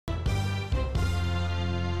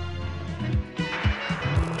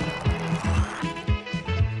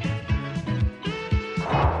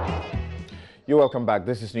You're welcome back.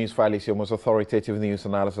 This is Newsfile, it's your most authoritative news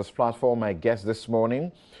analysis platform. My guest this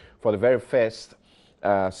morning, for the very first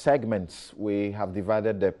segment, we have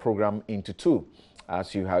divided the program into two,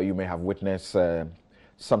 as you may have witnessed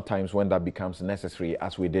sometimes when that becomes necessary,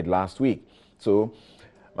 as we did last week. So,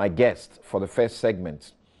 my guest for the first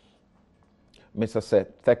segment, Mr.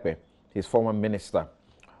 Seth Thekpe, he's former Minister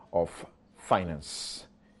of Finance.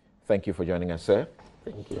 Thank you for joining us, sir.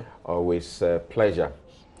 Thank you. Always a pleasure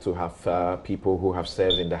to have people who have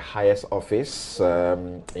served in the highest office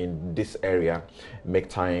in this area make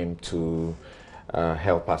time to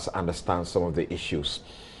help us understand some of the issues.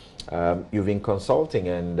 You've been consulting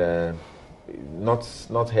and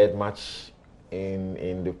not heard much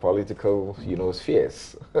in the political,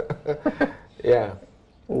 spheres. Yeah,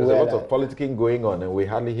 there's a lot of politicking going on, and we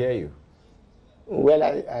hardly hear you. Well,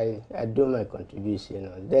 I do my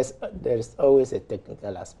contribution. There's always a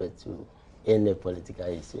technical aspect to any political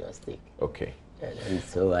issue at stake. Okay. And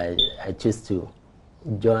so I choose to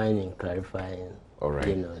join in clarifying, all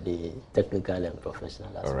right, the technical and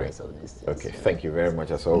professional aspects of this. Okay, thank you very much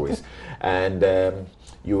as always. And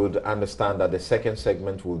you would understand that the second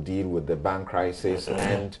segment will deal with the bank crisis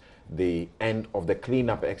and the end of the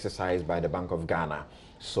cleanup exercise by the Bank of Ghana.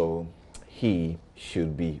 So he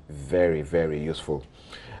should be very, very useful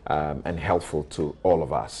and helpful to all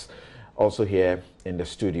of us. Also here in the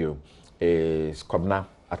studio is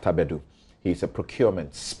Akufo-Addo. He's a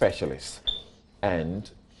procurement specialist and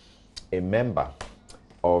a member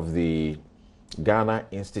of the Ghana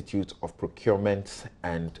Institute of Procurement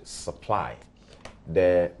and Supply,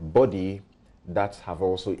 the body that have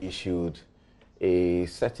also issued a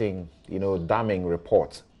certain, damning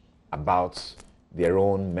report about their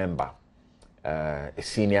own member, a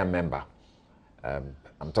senior member.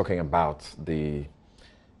 I'm talking about the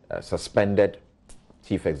suspended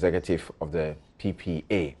chief executive of the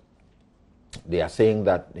PPA. They are saying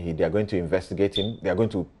that they are going to investigate him. They are going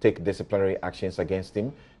to take disciplinary actions against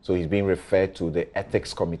him. So he's being referred to the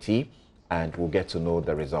ethics committee, and we'll get to know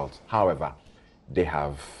the results. However, they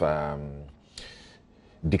have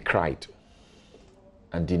decried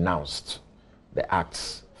and denounced the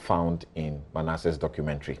acts found in Manasseh's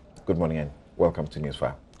documentary. Good morning and welcome to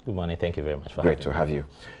Newsfile. Good morning. Thank you very much for having me. Great to have you.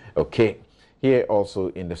 Okay. Here also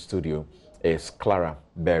in the studio is Clara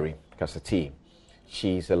Berry Kasati.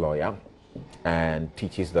 She's a lawyer and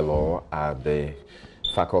teaches the law at the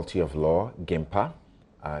Faculty of Law, GIMPA.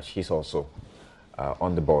 She's also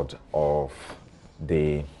on the board of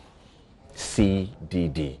the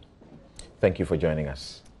CDD. Thank you for joining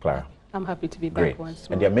us, Clara. I'm happy to be back once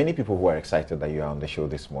more. And there are many people who are excited that you are on the show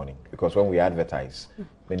this morning, because when we advertise,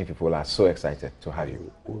 many people are so excited to have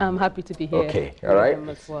you. I'm happy to be here. Okay, all right.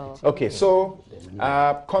 As well. Okay, so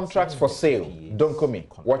contracts for sale. Don't come in.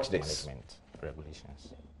 Watch this.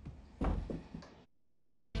 Regulations.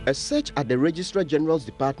 A search at the Registrar General's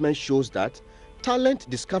Department shows that Talent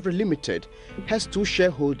Discovery Limited has two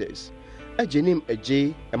shareholders, Ejenim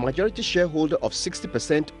Eje, a majority shareholder of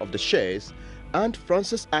 60% of the shares, and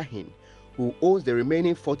Francis Ahin, who owns the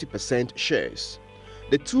remaining 40% shares.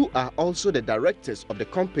 The two are also the directors of the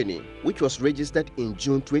company, which was registered in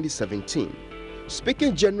June 2017.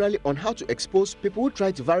 Speaking generally on how to expose people who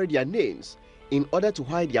try to vary their names in order to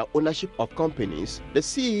hide their ownership of companies, the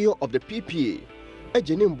CEO of the PPA,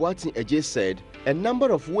 Ejenim Eje, said a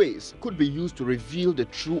number of ways could be used to reveal the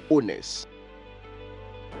true owners.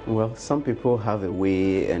 Well, some people have a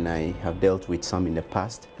way, and I have dealt with some in the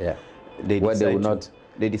past. Yeah.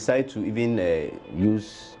 They decide to even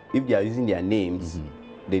use, if they are using their names,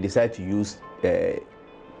 they decide to use,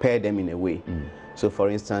 pair them in a way. So for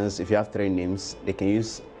instance, if you have three names, they can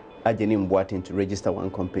use Ejenim Boating to register one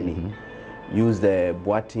company, use the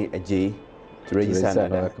Boating Eje to register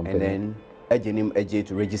another company, and then Ejenim Eje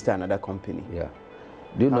to register another company. Yeah.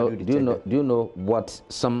 Do you know what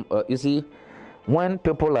some, you see, when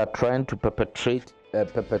people are trying to perpetrate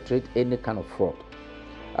any kind of fraud,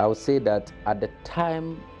 I would say that at the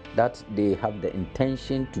time that they have the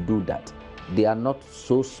intention to do that, they are not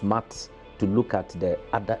so smart to look at the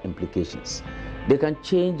other implications. They can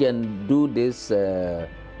change and do this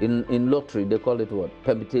in lottery, they call it what?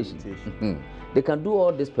 Permutation. They can do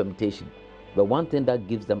all this permutation, but one thing that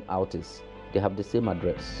gives them out is they have the same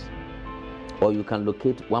address. Or you can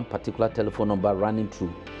locate one particular telephone number running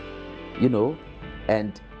through,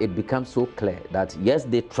 and it becomes so clear that yes,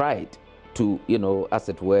 they tried to, as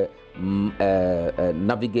it were,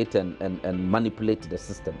 navigate and manipulate the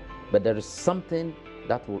system. But there is something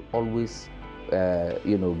that will always,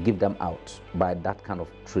 give them out by that kind of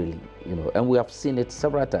trailing, And we have seen it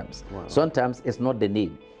several times. Wow. Sometimes it's not the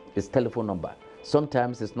name, it's telephone number.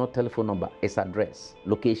 Sometimes it's not telephone number, it's address,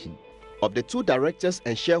 location. Of the two directors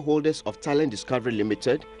and shareholders of Talent Discovery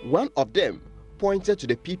Limited, one of them pointed to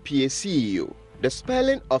the PPA CEO. The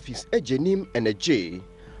spelling of his Ejenim and Ej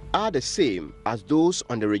are the same as those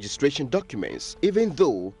on the registration documents, even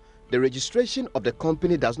though the registration of the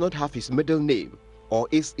company does not have his middle name or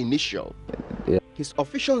his initial. Yeah. His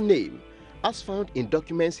official name, as found in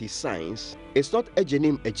documents he signs, is not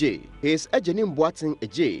Ejenim Ej. He is Ejenim Boateng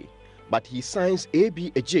Ej, but he signs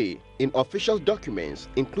AB Ej in official documents,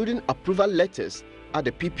 including approval letters at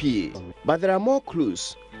the PPA. But there are more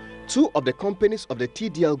clues. Two of the companies of the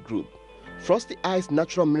TDL group, Frosty Ice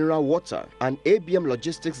Natural Mineral Water and ABM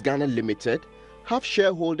Logistics Ghana Limited, have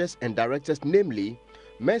shareholders and directors, namely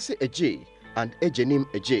Mercy Ej and Ejenim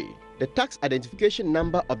Ej. The tax identification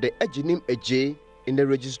number of the Ejenim Ej in the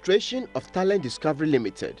registration of Talent Discovery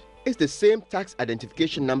Limited is the same tax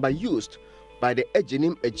identification number used by the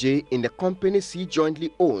Ejenim Ej in the company he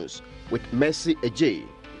jointly owns with Mercy Ej.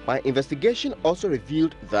 My investigation also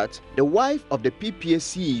revealed that the wife of the PPA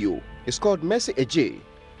CEO is called Mercy Ej,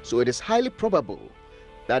 so it is highly probable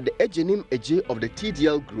that the Ejenim Ej of the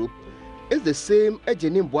TDL group is the same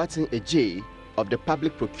Ejenim Boateng Ej of the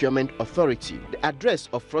Public Procurement Authority. The address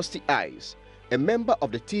of Frosty Eyes, a member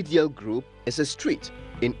of the TDL group, is a street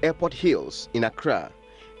in Airport Hills in Accra,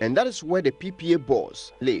 and that is where the PPA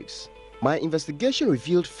boss lives. My investigation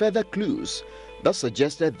revealed further clues that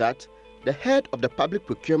suggested that the head of the Public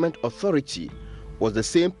Procurement Authority was the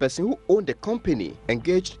same person who owned the company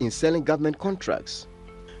engaged in selling government contracts.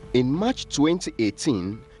 In March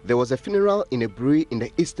 2018, there was a funeral in a brewery in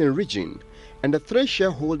the Eastern region, and the three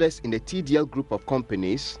shareholders in the TDL group of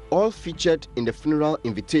companies all featured in the funeral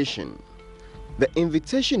invitation. The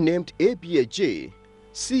invitation named ABAJ,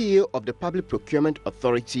 CEO of the Public Procurement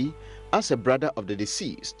Authority, as a brother of the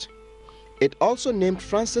deceased. It also named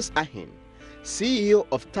Francis Ahin, CEO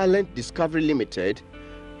of Talent Discovery Limited,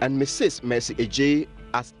 and Mrs. Mercy Ej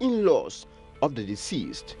as in-laws of the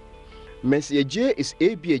deceased. Mercy Ej is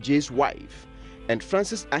ABAJ's wife, and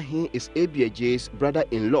Francis Ahin is ABAJ's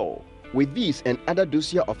brother-in-law. With this and other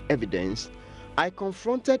dossier of evidence, I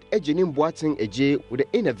confronted Ejenim Boateng Ej with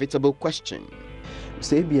the inevitable question.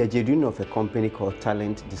 So ABAJ, do you know of a company called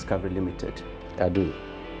Talent Discovery Limited? I do.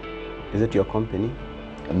 Is it your company?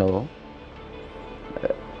 No.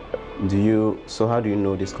 So how do you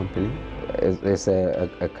know this company? It's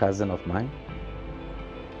a cousin of mine.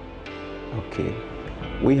 Okay.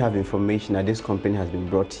 We have information that this company has been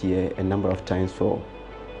brought here a number of times for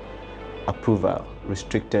approval,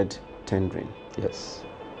 restricted tendering. Yes.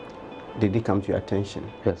 Did it come to your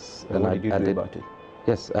attention? Yes. And what did you do about it?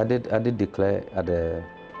 Yes, I did declare at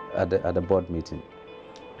the board meeting.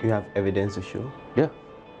 You have evidence to show? Yeah.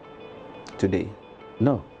 Today?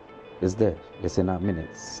 No, it's there. It's in our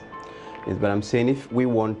minutes. Yes, but I'm saying if we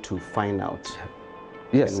want to find out.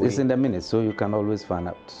 Yes, it's in the minutes, so you can always find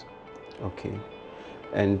out. Okay.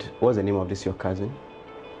 And what's the name of this, your cousin?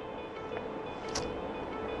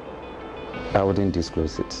 I wouldn't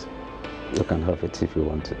disclose it. You can have it if you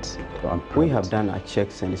want it. We have done our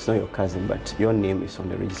checks and it's not your cousin, but your name is on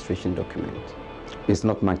the registration document. It's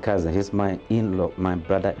not my cousin, he's my in-law, my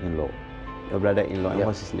brother-in-law. Your brother-in-law, yeah. And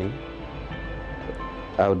what's his name?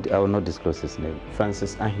 I will not disclose his name.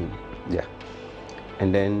 Francis Ahin. Yeah.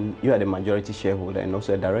 And then you are the majority shareholder and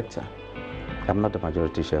also a director. I'm not a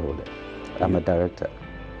majority shareholder. I'm a director.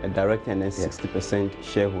 A director and then 60%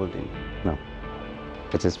 shareholding? No.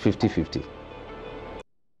 It is 50-50.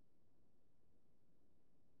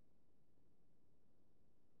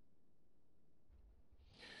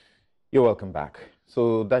 You're welcome back.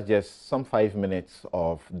 So that's just some 5 minutes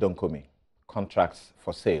of Donkomi, contracts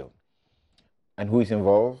for sale. And who is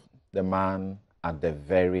involved? The man at the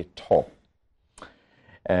very top.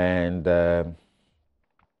 And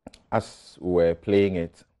as we're playing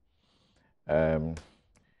it,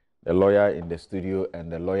 the lawyer in the studio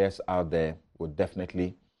and the lawyers out there would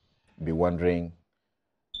definitely be wondering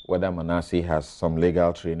whether Manasseh has some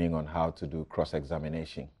legal training on how to do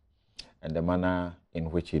cross-examination. And the manner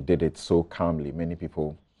in which he did it so calmly, many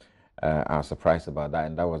people are surprised about that,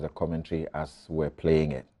 and that was a commentary as we're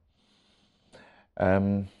playing it.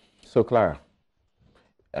 So Clara,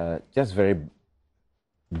 just very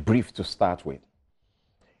brief to start with.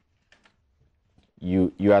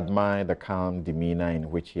 You admire the calm demeanor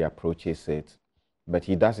in which he approaches it, but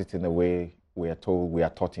he does it in a way we are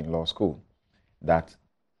taught in law school, that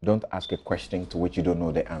don't ask a question to which you don't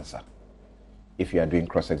know the answer if you are doing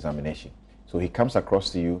cross-examination. So he comes across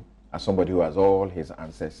to you as somebody who has all his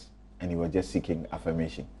answers and he was just seeking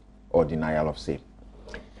affirmation or denial of same.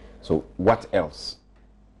 So what else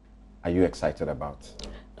are you excited about?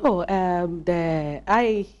 Oh,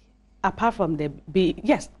 I apart from the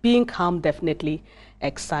being calm definitely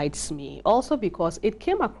excites me. Also because it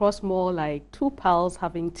came across more like two pals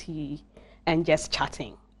having tea and just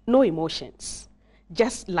chatting. No emotions.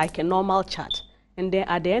 Just like a normal chat. And then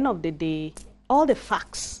at the end of the day, all the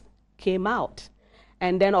facts came out.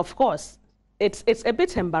 And then of course, it's a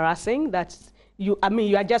bit embarrassing that you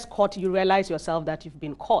are just caught, you realize yourself that you've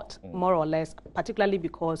been caught, more or less, particularly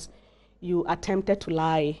because you attempted to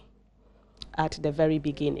lie at the very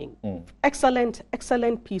beginning.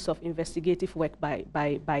 Excellent piece of investigative work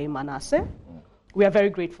by Manasseh. We are very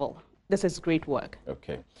grateful. This is great work.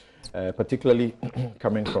 Okay. Particularly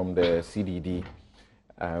coming from the CDD,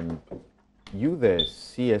 you, the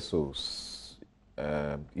CSOs,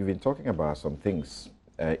 you've been talking about some things,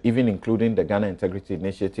 even including the Ghana Integrity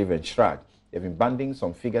Initiative and CHRAJ. They've been banding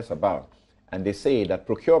some figures about, and they say that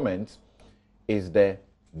procurement is the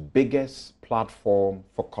biggest platform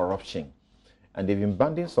for corruption. And they've been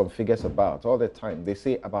banding some figures about all the time. They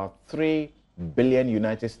say about $3 billion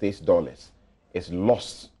United States dollars is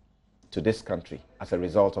lost to this country as a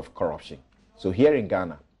result of corruption. So here in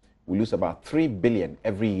Ghana, we lose about $3 billion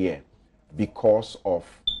every year because of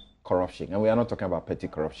corruption. And we are not talking about petty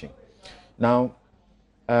corruption. Now,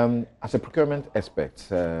 as a procurement expert,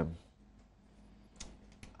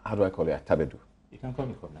 how do I call you? Tabedu? You can call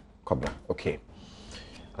me Kobna. Kobna, okay.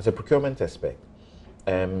 As a procurement expert,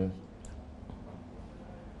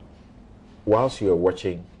 whilst you were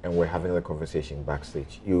watching and we're having the conversation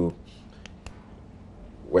backstage, you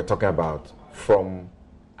were talking about from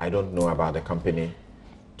I don't know about the company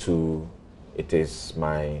to it is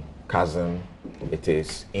my cousin, it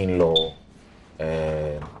is in-law,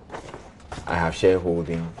 I have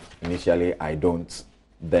shareholding, initially I don't,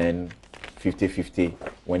 then 50-50,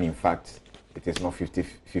 when in fact it is not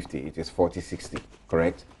 50-50, it is 40-60,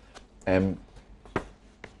 correct? And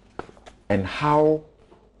how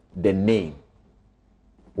the name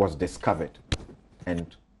was discovered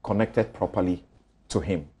and connected properly to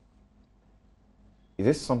him. Is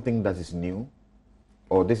this something that is new,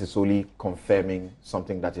 or this is only confirming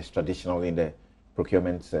something that is traditional in the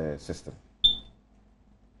procurement system?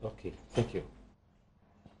 Okay, thank you.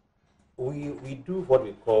 We do what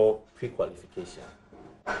we call pre-qualification,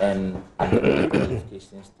 and at the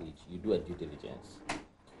pre-qualification stage, you do a due diligence.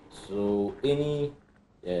 So any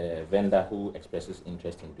vendor who expresses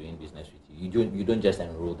interest in doing business with you, you don't just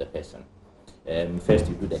enroll the person. First,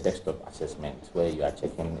 you do the desktop assessment, where you are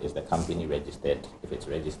checking, is the company registered? If it's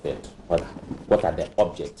registered, what are the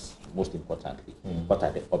objects? Most importantly, what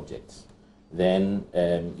are the objects? Then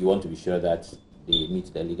you want to be sure that they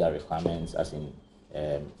meet the legal requirements, as in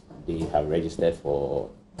they have registered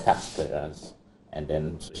for tax clearance and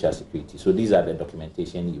then social security. So these are the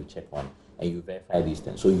documentation you check on, and you verify these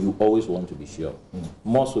things. So you always want to be sure.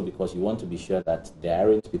 More so because you want to be sure that there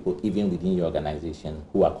aren't people even within your organization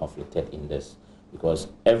who are conflicted in this. Because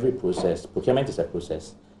every process, procurement is a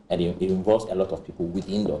process, and it involves a lot of people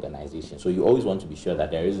within the organization. So you always want to be sure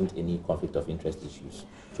that there isn't any conflict of interest issues.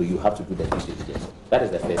 So you have to do the due diligence. That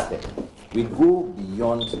is the first step. We go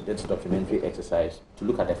beyond this documentary exercise to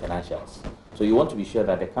look at the financials. So you want to be sure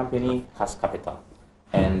that the company has capital.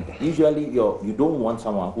 And usually you don't want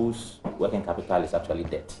someone whose working capital is actually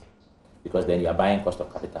debt, because then you are buying cost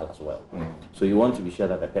of capital as well. So you want to be sure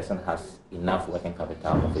that the person has enough working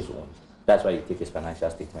capital of his own. That's why you take his financial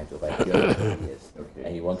statement over a period of years. Okay.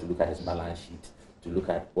 And you want to look at his balance sheet to look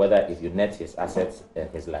at whether if you net his assets and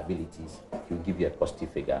his liabilities, he'll give you a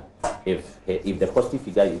positive figure. If the positive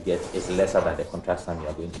figure you get is lesser than the contract sum you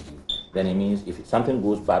are going to do, then it means if something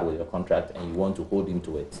goes bad with your contract and you want to hold him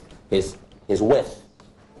to it, his worth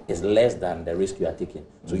is less than the risk you are taking.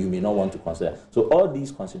 So you may not want to consider. So all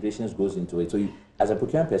these considerations goes into it. So you, as a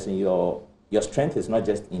procurement person, your strength is not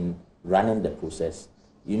just in running the process.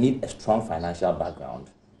 You need a strong financial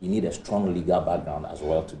background. You need a strong legal background as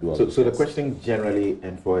well to do all this. So the question generally,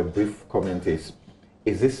 and for a brief comment, is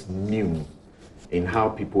this new in how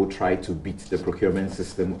people try to beat the procurement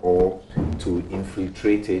system or to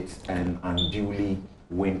infiltrate it and unduly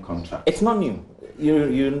win contracts? It's not new.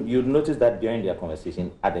 You notice that during their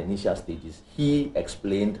conversation at the initial stages, he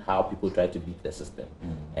explained how people try to beat the system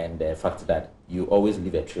and the fact that you always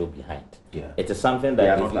leave a trail behind. Yeah. It is something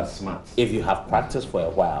that if you have practiced for a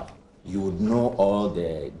while, you would know all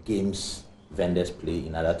the games vendors play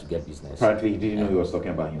in order to get business. Apparently, he didn't know he was talking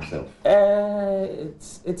about himself.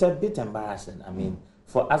 It's a bit embarrassing. I mean,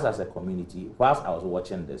 for us as a community, whilst I was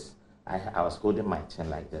watching this, I was holding my chin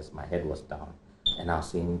like this, my head was down, and I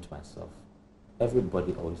was saying to myself,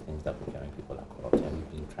 everybody always thinks that procurement people are corrupt, and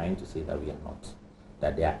we've been trying to say that we are not.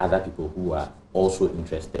 That there are other people who are also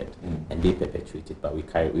interested, and they perpetuate it, but we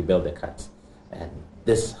build the cat. and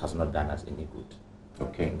this has not done us any good.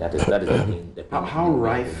 Okay. That is the how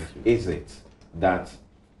rife is it that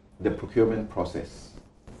the procurement process,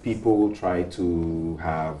 people try to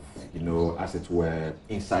have, as it were,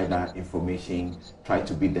 insider information, try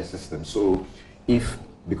to beat the system? So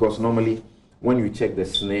because normally when you check the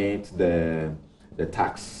SNET, the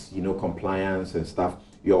tax, compliance and stuff,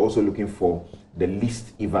 you're also looking for the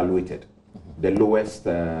least evaluated, the lowest,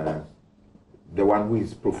 the one who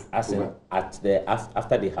is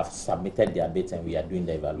after they have submitted their bids and we are doing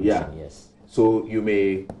the evaluation. Yes. So you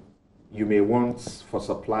may want for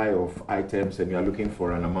supply of items and you are looking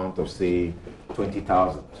for an amount of say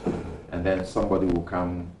 20,000, and then somebody will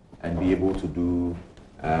come and be able to do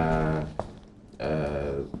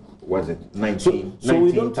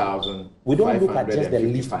 19,000. We don't look at just the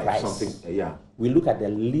least price. Something, yeah. We look at the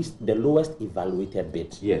lowest evaluated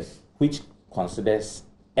bid. Yes. Which considers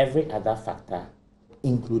every other factor,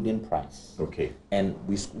 including price. Okay. And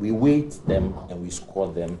we weight them and we score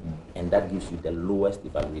them, and that gives you the lowest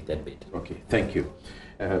evaluated bid. Okay, thank you.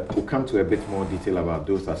 We'll come to a bit more detail about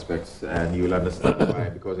those aspects, and you'll understand why,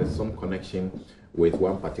 because there's some connection with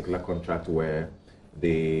one particular contract where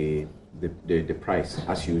the price,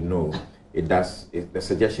 as you know, the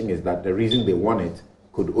suggestion is that the reason they won it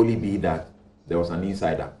could only be that there was an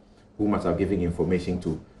insider who must have given information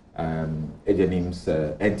to Ejenim's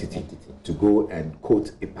entity to go and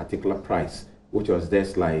quote a particular price, which was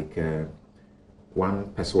just like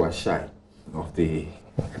 1 peso shy of the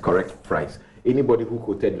correct price. Anybody who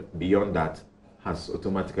quoted beyond that has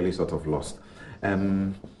automatically sort of lost.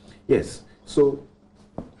 Yes. So,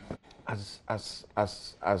 as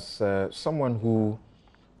someone who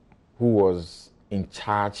was in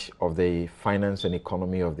charge of the finance and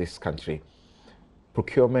economy of this country,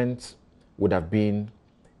 procurement would have been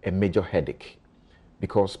a major headache,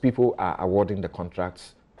 because people are awarding the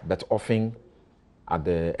contracts, but often at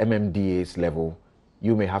the MMDA's level,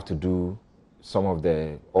 you may have to do some of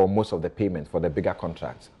or most of the payment for the bigger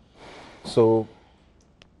contracts. So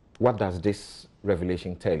what does this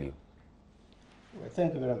revelation tell you? Well,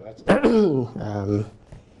 thank you very much.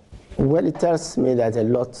 Well, it tells me that a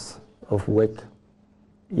lot of work,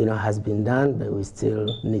 has been done, but we still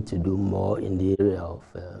need to do more in the area of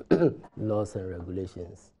laws and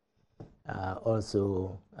regulations.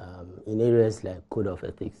 Also, in areas like code of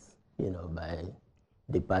ethics, by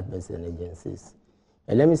departments and agencies.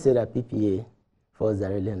 And let me say that PPA falls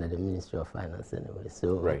directly under the Ministry of Finance anyway.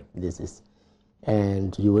 So right. This is,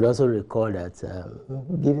 and you would also recall that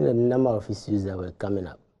given the number of issues that were coming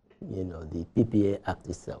up, the PPA Act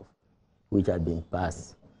itself, which had been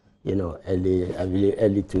passed,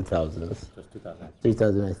 early 2000s,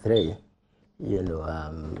 2003,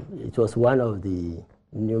 it was one of the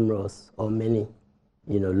numerous or many,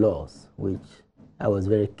 laws which I was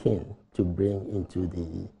very keen to bring into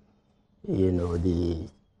the,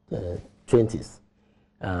 the 20s.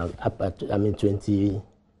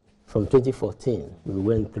 From 2014, we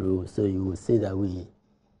went through, so you will see that we,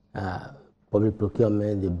 public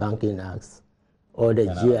procurement, the banking acts, all the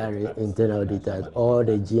GRA, internal auditors, all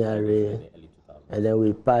the GRA, and then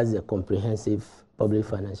we passed the comprehensive public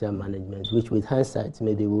financial management, which with hindsight,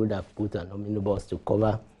 maybe we would have put an omnibus to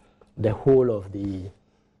cover the whole of the,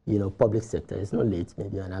 public sector. It's not late,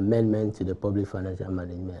 maybe an amendment to the Public Financial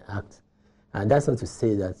Management Act. And that's not to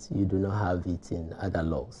say that you do not have it in other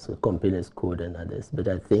laws, so Companies Code and others. But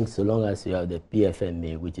I think so long as you have the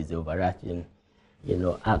PFMA, which is the overarching,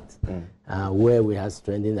 act, where we have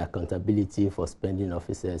strengthened accountability for spending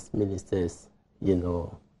officers, ministers,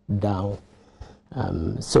 down.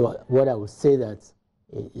 So what I would say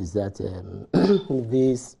is that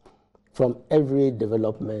this, from every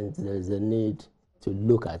development, there is a need to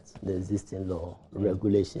look at the existing law,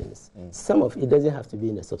 regulations. Some of it doesn't have to be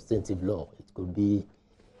in a substantive law. It could be,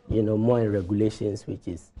 more in regulations, which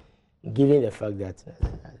is, given the fact that,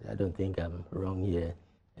 I don't think I'm wrong here,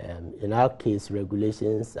 in our case,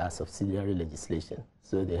 regulations are subsidiary legislation.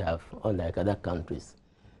 So they have, unlike other countries.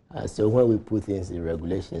 So when we put things in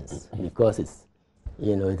regulations, because it's,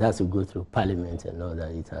 it has to go through parliament and all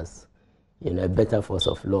that, it has, a better force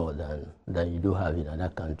of law than you do have in other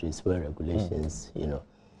countries where regulations, Okay.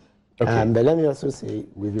 But let me also say,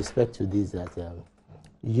 with respect to this, that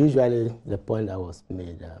usually the point that was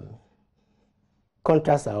made,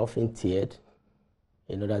 contracts are often tiered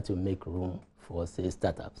in order to make room for, say,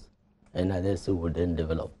 startups, and others who would then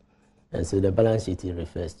develop. And so the balance sheet it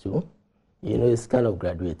refers to, it's kind of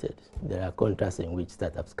graduated. There are contracts in which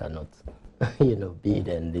startups cannot, bid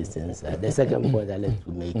and these things. The second point I'd like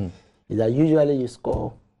to make is that usually you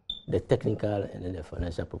score the technical and then the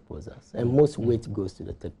financial proposals. And most weight goes to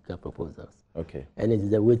the technical proposals. Okay. And it is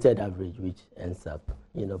the weighted average which ends up,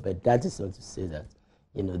 but that is not to say that,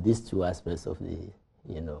 these two aspects of the,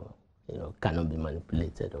 cannot be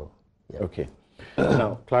manipulated or. Yeah. Okay.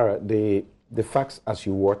 Now, Clara, the facts as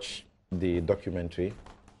you watch the documentary,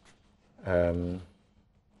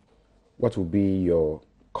 what will be your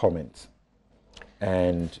comments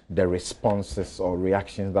and the responses or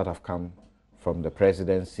reactions that have come from the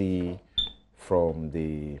presidency, from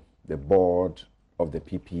the board of the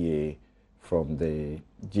PPA, from the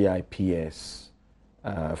GIPS,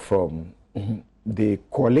 from the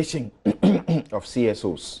coalition of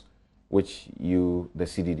CSOs, which you, the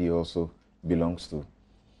CDD, also belongs to.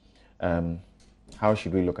 How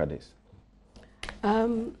should we look at this?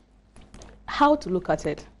 How to look at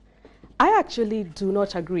it? I actually do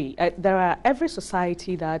not agree. Every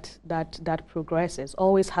society that progresses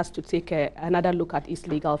always has to take another look at its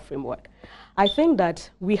legal framework. I think that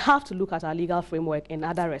we have to look at our legal framework in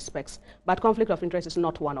other respects, but conflict of interest is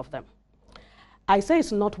not one of them. I say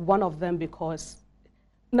it's not one of them because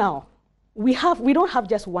now we don't have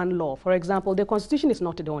just one law. For example, the Constitution is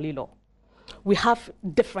not the only law. We have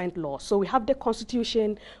different laws. So we have the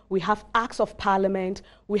Constitution, we have acts of Parliament,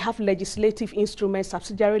 we have legislative instruments,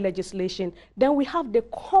 subsidiary legislation, then we have the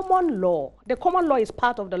common law. The common law is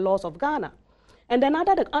part of the laws of Ghana. And then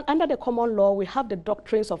under the common law, we have the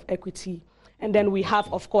doctrines of equity, and then we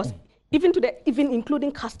have, of course, even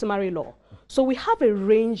including customary law. So we have a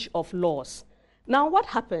range of laws. Now what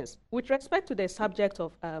happens with respect to the subject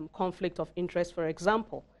of conflict of interest, for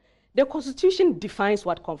example, the Constitution defines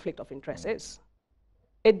what conflict of interest is.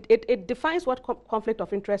 It defines what conflict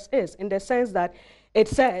of interest is in the sense that it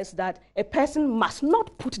says that a person must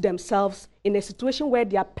not put themselves in a situation where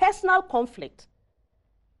their personal conflict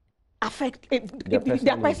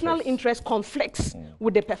their personal interest conflicts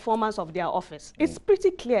with the performance of their office. It's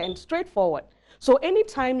pretty clear and straightforward. So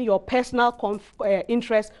anytime your personal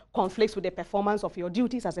interest conflicts with the performance of your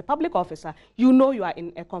duties as a public officer, you know you are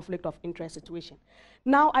in a conflict of interest situation.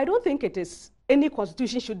 Now, I don't think any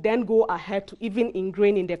constitution should then go ahead to even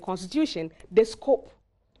ingrain in the constitution the scope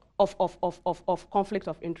of conflict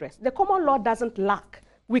of interest. The common law doesn't lack.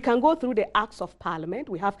 We can go through the acts of Parliament.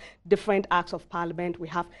 We have different acts of Parliament. We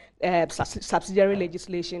have subsidiary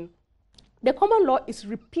legislation. The common law is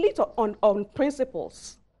replete on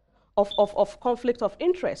principles of conflict of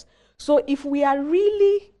interest. So if we are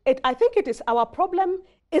really, I think it is our problem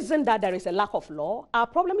isn't that there is a lack of law. Our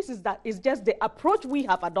problem is that it's just the approach we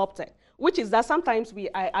have adopted, which is that sometimes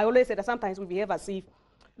I always say that sometimes we behave as if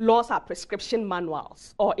laws are prescription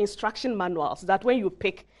manuals or instruction manuals that when you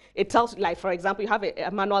pick, it tells you, like for example, you have a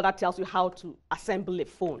manual that tells you how to assemble a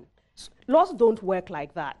phone. Laws don't work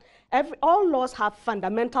like that. All laws have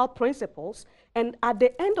fundamental principles, and at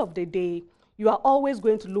the end of the day, you are always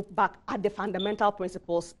going to look back at the fundamental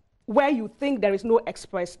principles where you think there is no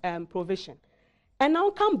express provision. And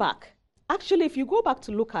now come back. Actually, if you go back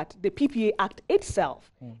to look at the PPA Act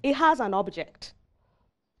itself, it has an object.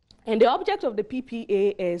 And the object of the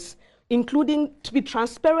PPA is including to be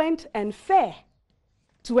transparent and fair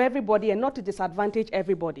to everybody and not to disadvantage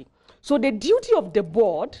everybody. So the duty of the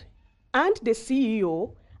board and the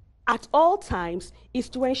CEO at all times is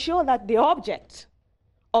to ensure that the object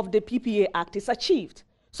of the PPA Act is achieved.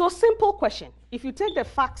 So simple question, if you take the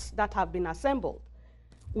facts that have been assembled,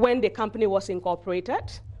 when the company was incorporated,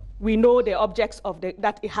 we know the objects of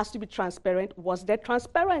that it has to be transparent. Was there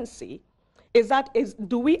transparency?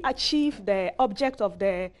 Do we achieve the object of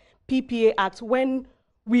the PPA Act when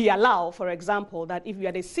we allow, for example, that if you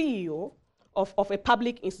are the CEO of a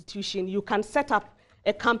public institution, you can set up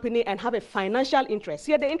a company and have a financial interest.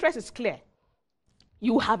 Here, the interest is clear.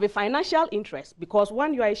 You have a financial interest because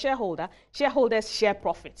when you are a shareholder, shareholders share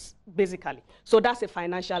profits, basically. So that's a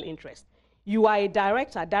financial interest. You are a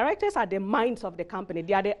director. Directors are the minds of the company.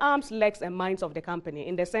 They are the arms, legs, and minds of the company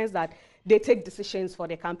in the sense that they take decisions for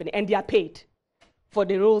the company and they are paid for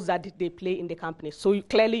the roles that they play in the company. So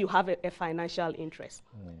clearly you have a financial interest.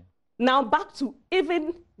 Now back to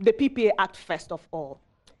even the PPA Act first of all.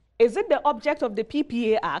 Is it the object of the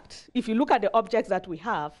PPA Act, if you look at the objects that we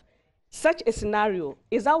have, such a scenario,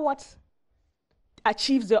 is that what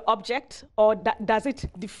achieves the object or does it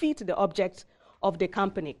defeat the object of the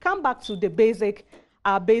company? Come back to the basic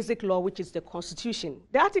law, which is the Constitution.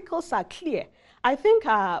 The articles are clear. I think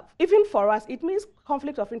even for us, it means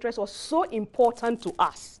conflict of interest was so important to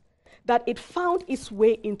us that it found its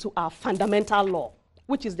way into our fundamental law,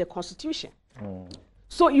 which is the Constitution.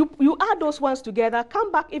 So you add those ones together,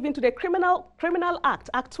 come back even to the Criminal Act,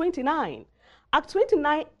 Act 29. Act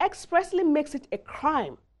 29 expressly makes it a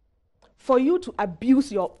crime for you to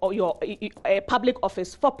abuse your public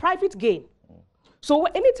office for private gain. So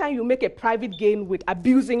anytime you make a private gain with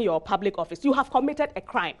abusing your public office, you have committed a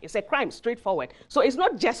crime. It's a crime, straightforward. So it's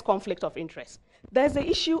not just conflict of interest. There's the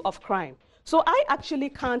issue of crime. So I actually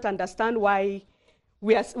can't understand why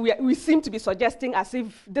we seem to be suggesting as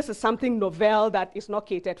if this is something novel that is not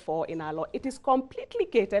catered for in our law. It is completely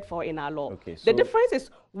catered for in our law. Okay, so the difference is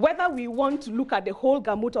whether we want to look at the whole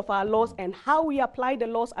gamut of our laws and how we apply the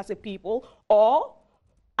laws as a people, or,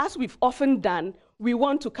 as we've often done, we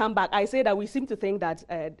want to come back. I say that we seem to think that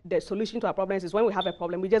the solution to our problems is when we have a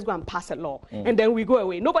problem, we just go and pass a law, and then we go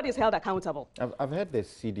away. Nobody is held accountable. I've heard the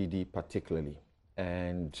CDD particularly,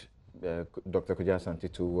 and Dr. Kuja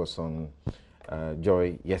Santitu was on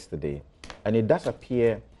Joy yesterday, and it does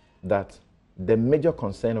appear that the major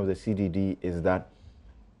concern of the CDD is that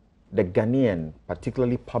the Ghanaian,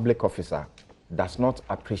 particularly public officer, does not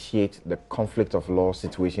appreciate the conflict of law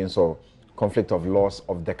situations or conflict of laws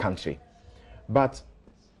of the country. But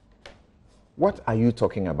what are you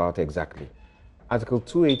talking about exactly? Article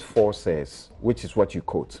 284 says, which is what you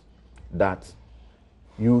quote, that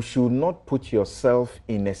you should not put yourself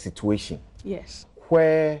in a situation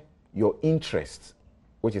where your interest,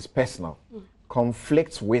 which is personal,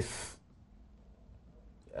 conflicts with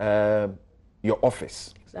your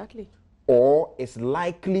office. Exactly. Or is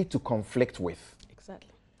likely to conflict with.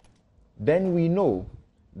 Exactly. Then we know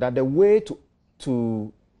that the way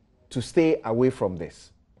to stay away from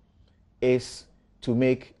this is to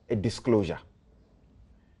make a disclosure.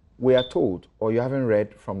 We are told, or you haven't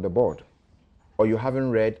read from the board, or you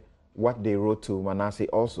haven't read what they wrote to Manasseh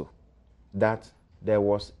also, that there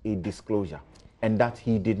was a disclosure and that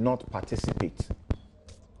he did not participate.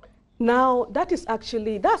 Now,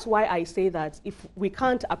 that's why I say that if we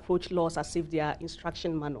can't approach laws as if they are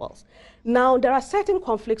instruction manuals. Now, there are certain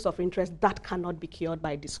conflicts of interest that cannot be cured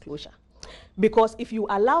by disclosure. Because if you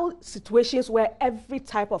allow situations where every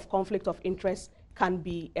type of conflict of interest can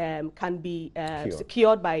be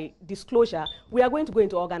secured by disclosure, we are going to go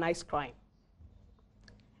into organized crime.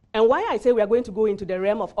 And why I say we are going to go into the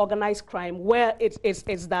realm of organized crime, where it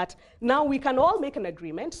is that now we can all make an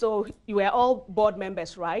agreement. So you are all board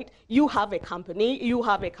members, right? You have a company,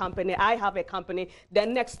 I have a company.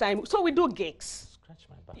 Then next time, so we do gigs. Scratch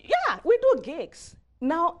my back. Yeah, we do gigs.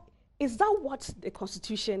 Now, is that what the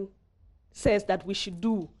Constitution says that we should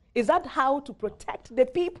do? Is that how to protect the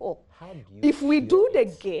people? If we do the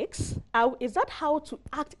gigs, is that how to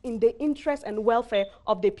act in the interest and welfare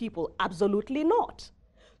of the people? Absolutely not.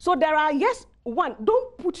 So there are,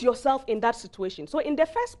 don't put yourself in that situation. So in the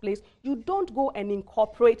first place, you don't go and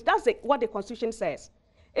incorporate. That's what the Constitution says.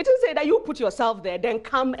 It doesn't say that you put yourself there, then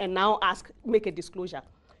come and now make a disclosure.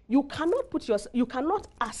 You cannot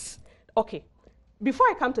ask. Okay, before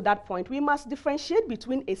I come to that point, we must differentiate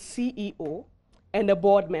between a CEO and a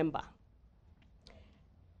board member.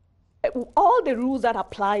 All the rules that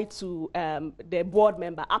apply to the board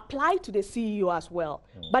member apply to the CEO as well.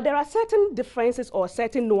 But there are certain differences or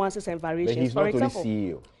certain nuances and variations. But he's not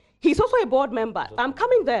only CEO. He's also a board member. I'm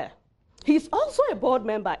coming there. He's also a board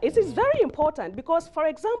member. It is very important because, for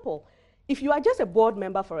example, if you are just a board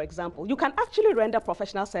member, for example, you can actually render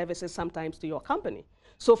professional services sometimes to your company.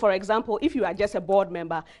 So, for example, if you are just a board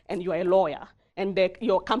member and you are a lawyer, and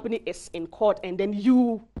your company is in court, and then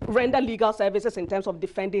you render legal services in terms of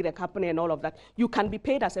defending the company and all of that, you can be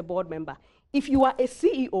paid as a board member. If you are a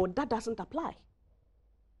CEO, that doesn't apply.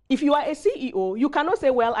 If you are a CEO, you cannot say,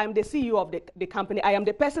 well, I'm the CEO of the company, I am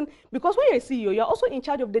the person, because when you're a CEO, you're also in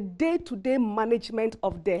charge of the day-to-day management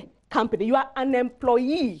of the company. You are an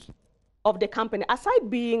employee of the company. Aside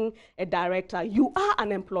being a director, you are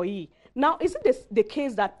an employee. Now, is it the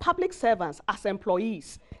case that public servants as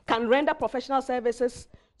employees can render professional services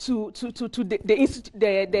to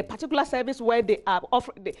the particular service where they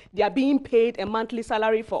are being paid a monthly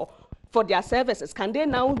salary for their services? Can they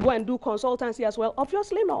now go and do consultancy as well?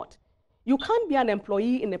 Obviously not. You can't be an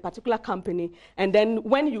employee in a particular company, and then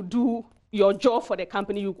when you do your job for the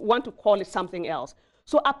company, you want to call it something else.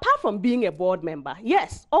 So apart from being a board member,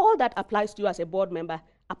 yes, all that applies to you as a board member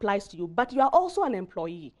applies to you, but you are also an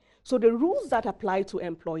employee. So the rules that apply to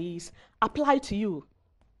employees apply to you.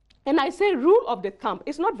 And I say rule of the thumb,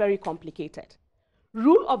 it's not very complicated.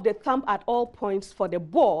 Rule of the thumb at all points for the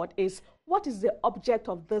board is, what is the object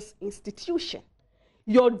of this institution?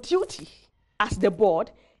 Your duty as the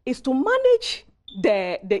board is to manage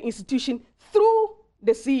the institution through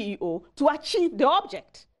the CEO to achieve the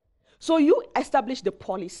object. So you establish the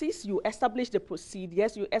policies, you establish the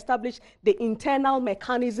procedures, you establish the internal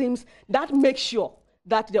mechanisms that make sure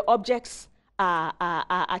that the objects are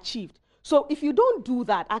achieved. So if you don't do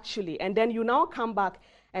that, actually, and then you now come back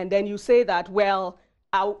and then you say that, well,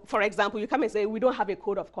 for example, you come and say, we don't have a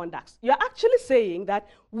code of conduct. You're actually saying that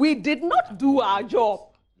we did not do our job.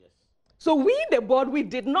 Yes. So we, the board, we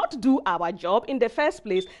did not do our job in the first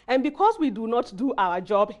place, and because we do not do our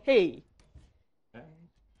job, hey,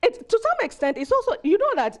 to some extent, it's also, you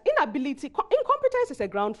know that inability, incompetence is a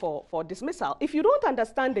ground for dismissal. If you don't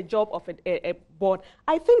understand the job of a board,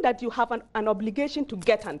 I think that you have an obligation to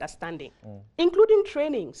get understanding, including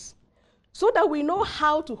trainings, so that we know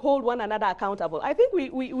how to hold one another accountable. I think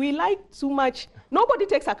we like too much. Nobody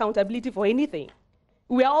takes accountability for anything.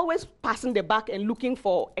 We are always passing the buck and looking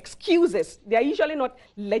for excuses. They are usually not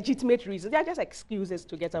legitimate reasons. They are just excuses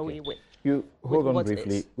to get away with. You hold on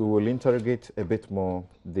briefly. We will interrogate a bit more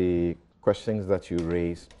the questions that you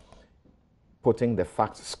raised, putting the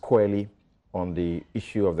facts squarely on the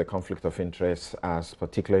issue of the conflict of interest, as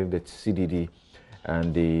particularly the CDD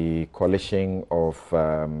and the coalition of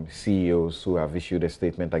CEOs who have issued a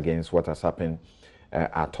statement against what has happened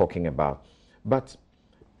are talking about. But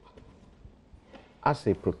as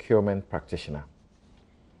a procurement practitioner,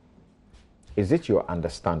 is it your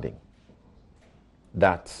understanding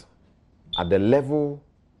that at the level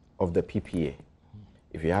of the PPA,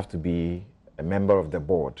 if you have to be a member of the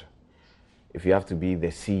board, if you have to be the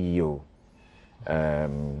CEO,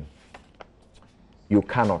 you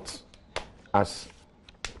cannot, as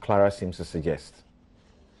Clara seems to suggest,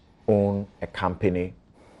 own a company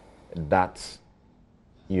that,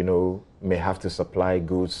 you know, may have to supply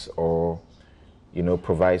goods or, you know,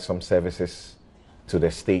 provide some services to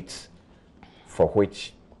the states for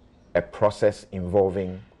which a process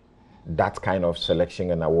involving that kind of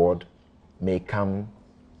selection and award may come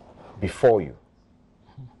before you?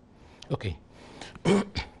 Okay.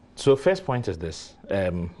 So first point is this.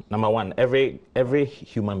 Number one, every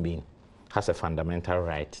human being has a fundamental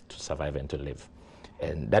right to survive and to live.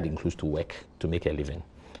 And that includes to work, to make a living.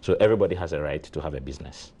 So everybody has a right to have a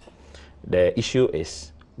business. The issue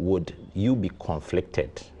is, would you be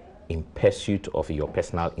conflicted in pursuit of your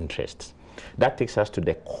personal interests? That takes us to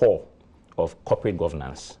the core of corporate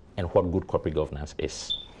governance and what good corporate governance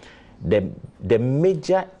is. The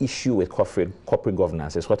major issue with corporate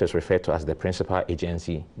governance is what is referred to as the principal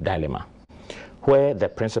agency dilemma, where the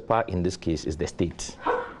principal in this case is the state,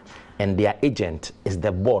 and their agent is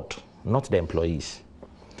the board, not the employees.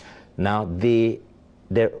 Now, the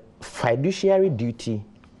fiduciary duty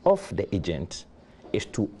of the agent is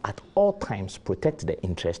to, at all times, protect the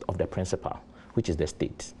interest of the principal, which is the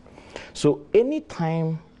state. So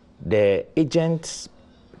anytime the agent's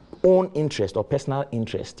own interest or personal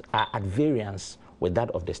interest are at variance with that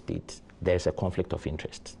of the state, there is a conflict of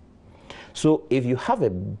interest. So if you have a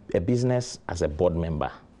business as a board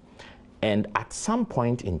member, and at some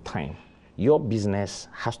point in time, your business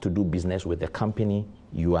has to do business with the company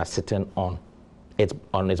you are sitting on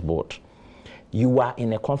its board, you are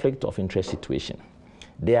in a conflict of interest situation.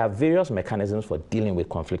 There are various mechanisms for dealing with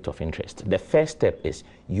conflict of interest. The first step is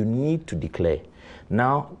you need to declare.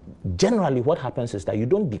 Now, generally what happens is that you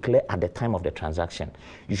don't declare at the time of the transaction.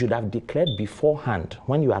 You should have declared beforehand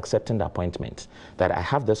when you are accepting the appointment that I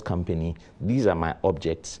have this company, these are my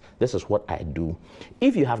objects, this is what I do.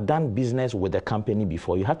 If you have done business with the company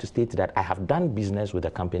before, you have to state that I have done business with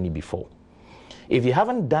the company before. If you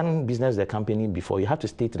haven't done business with the company before, you have to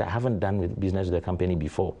state that I haven't done business with the company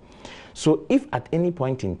before. So if at any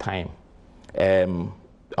point in time,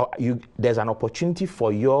 there's an opportunity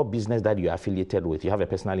for your business that you are affiliated with, you have a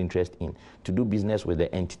personal interest in, to do business with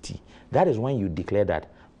the entity, that is when you declare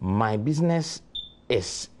that my business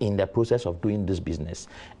is in the process of doing this business.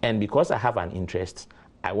 And because I have an interest,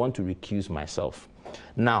 I want to recuse myself.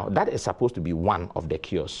 Now, that is supposed to be one of the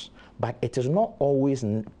cures. But it is not always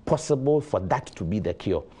possible for that to be the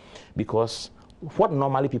cure, because what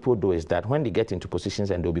normally people do is that when they get into positions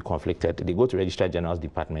and they'll be conflicted, they go to Registrar General's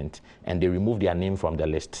department and they remove their name from the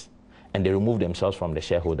list, and they remove themselves from the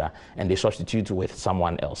shareholder, and they substitute with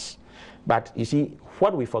someone else. But you see,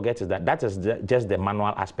 what we forget is that that is just the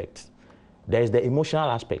manual aspect. There is the emotional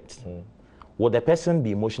aspect. Will the person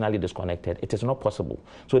be emotionally disconnected? It is not possible.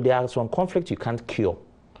 So there are some conflicts you can't cure,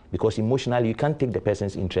 because emotionally you can't take the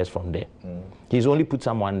person's interest from there. He's only put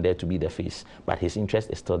someone there to be the face, but his interest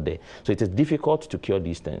is still there. So it is difficult to cure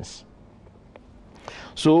these things.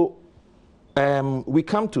 So we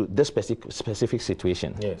come to this specific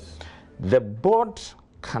situation. Yes. The board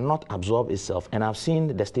cannot absorb itself, and I've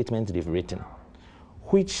seen the statement they've written,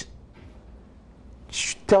 which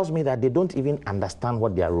tells me that they don't even understand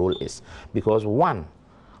what their role is. Because one,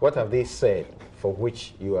 what have they said for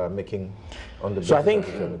which you are making on the basis? So I think,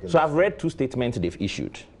 so I've read two statements they've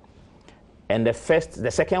issued. And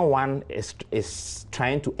the second one is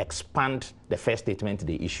trying to expand the first statement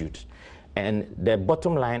they issued. And the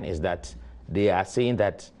bottom line is that they are saying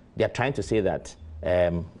that, they are trying to say that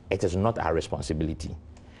it is not our responsibility.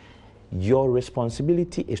 Your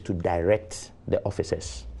responsibility is to direct the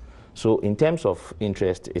officers. So in terms of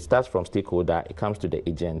interest, it starts from stakeholder, it comes to the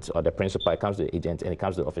agent, or the principal, it comes to the agent, and it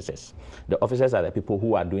comes to the officers. The officers are the people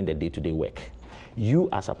who are doing the day-to-day work. You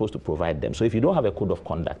are supposed to provide them. So if you don't have a code of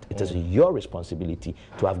conduct, it is your responsibility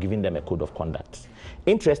to have given them a code of conduct.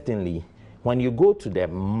 Interestingly, when you go to the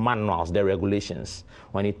manuals, the regulations,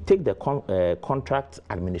 when you take the contract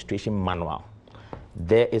administration manual,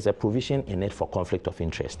 there is a provision in it for conflict of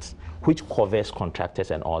interest, which covers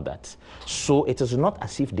contractors and all that. So it is not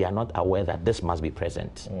as if they are not aware that this must be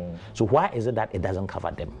present. So why is it that it doesn't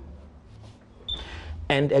cover them?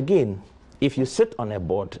 And again, if you sit on a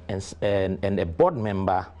board and a board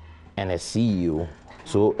member and a CEO,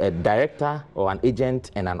 so a director or an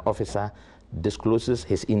agent and an officer discloses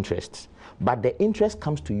his interests, but the interest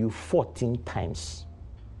comes to you 14 times,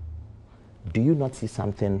 do you not see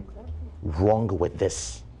something wrong with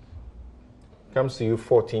this? Comes to you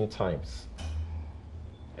 14 times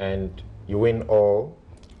and you win all.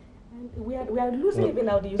 And we are losing even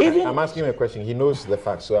now. I'm asking him a question. He knows the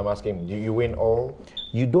facts, so I'm asking him, do you win all?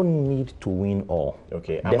 You don't need to win all.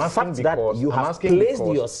 Okay. The fact that you have placed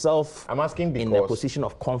yourself in a position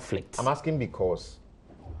of conflict. I'm asking because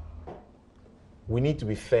we need to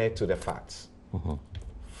be fair to the facts.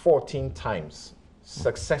 14 times,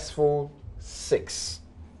 successful 6.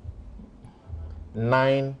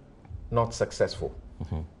 9 not successful,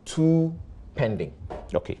 2 pending.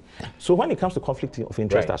 Okay, so when it comes to conflict of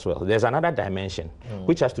interest as well, there's another dimension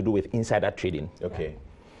which has to do with insider trading. Okay.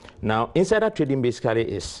 Now, insider trading basically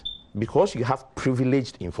is because you have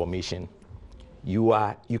privileged information, you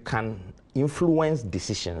can influence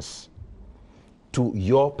decisions to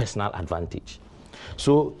your personal advantage.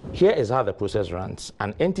 So here is how the process runs.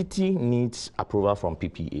 An entity needs approval from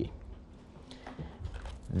PPA.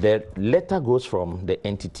 The letter goes from the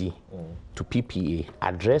entity to PPA,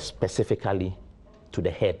 addressed specifically to the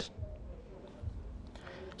head.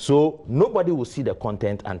 So nobody will see the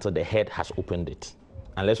content until the head has opened it,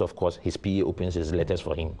 unless, of course, his PA opens his letters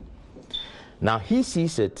for him. Now, he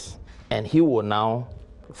sees it, and he will now,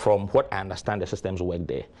 from what I understand the systems work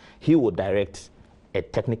there, he will direct a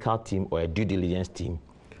technical team or a due diligence team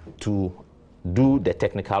to do the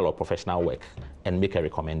technical or professional work and make a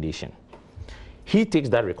recommendation. He takes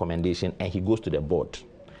that recommendation and he goes to the board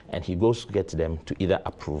and he goes to get them to either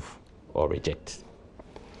approve or reject.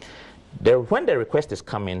 When the request is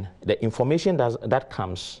coming, the information that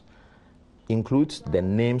comes includes the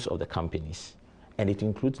names of the companies and it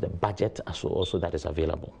includes the budget also that is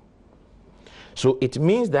available. So it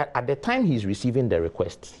means that at the time he's receiving the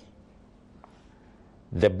request,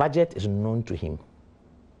 the budget is known to him.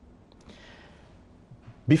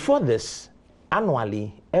 Before this,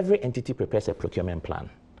 annually, every entity prepares a procurement plan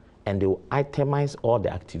and they will itemize all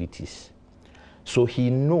the activities. So he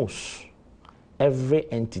knows every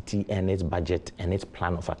entity and its budget and its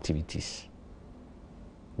plan of activities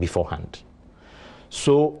beforehand.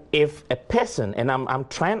 So if a person, and I'm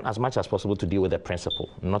trying as much as possible to deal with the principle,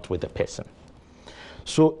 not with the person.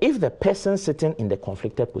 So if the person sitting in the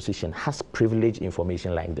conflicted position has privileged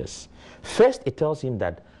information like this, first it tells him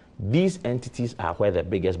that these entities are where the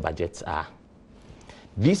biggest budgets are.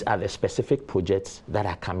 These are the specific projects that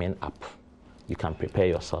are coming up. You can prepare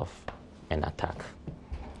yourself and attack.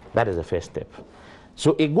 That is the first step.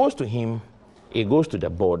 So it goes to him, it goes to the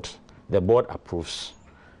board approves.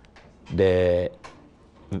 The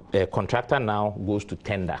contractor now goes to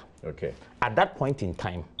tender. Okay. At that point in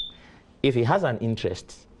time, if he has an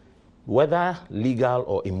interest, whether legal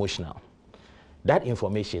or emotional, that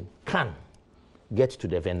information can get to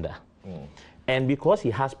the vendor. And because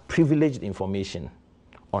he has privileged information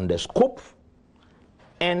on the scope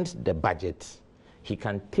and the budget, he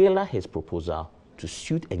can tailor his proposal to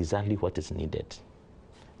suit exactly what is needed.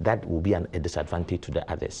 That will be a disadvantage to the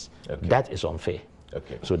others. Okay. That is unfair.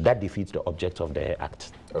 Okay. So that defeats the object of the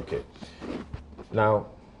act. Okay. Now,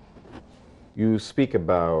 you speak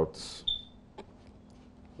about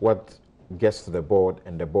what gets to the board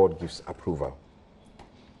and the board gives approval.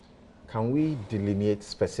 Can we delineate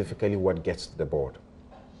specifically what gets to the board?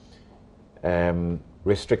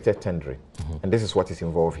 Restricted tendering, and this is what is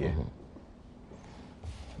involved here.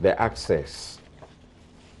 The access.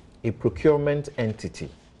 A procurement entity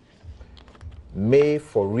may,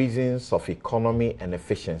 for reasons of economy and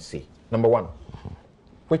efficiency. Number one,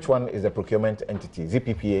 which one is the procurement entity? Is it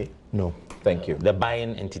PPA? No. Thank you. The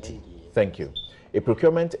buying entity. Thank you. A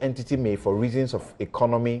procurement entity may, for reasons of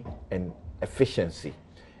economy and efficiency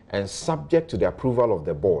and subject to the approval of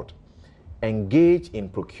the board, engage in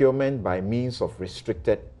procurement by means of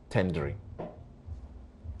restricted tendering.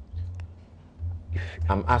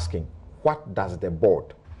 I'm asking, what does the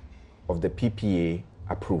board of the PPA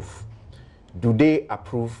approve? Do they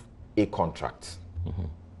approve a contract?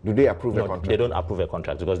 Do they approve a contract? They don't approve a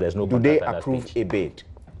contract because there's no Do contract they at that approve stage. a bid?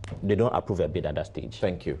 They don't approve a bid at that stage.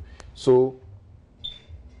 Thank you. So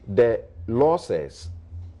the law says,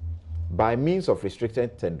 by means of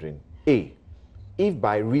restricted tendering, A, if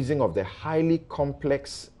by reason of the highly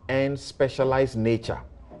complex and specialized nature,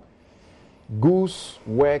 goods,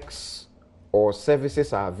 works, or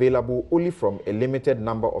services are available only from a limited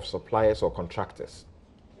number of suppliers or contractors.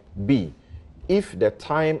 B, if the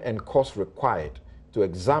time and cost required to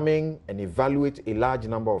examine and evaluate a large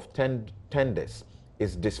number of tenders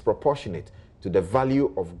is disproportionate to the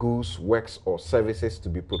value of goods, works, or services to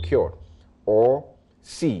be procured. Or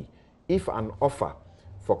C, if an offer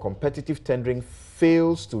for competitive tendering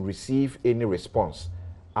fails to receive any response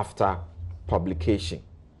after publication,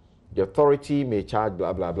 the authority may charge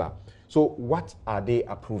blah, blah, blah. So what are they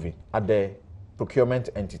approving at the procurement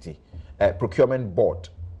entity, procurement board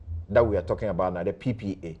that we are talking about now, the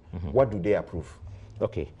PPA? What do they approve?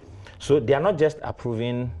 Okay, so they are not just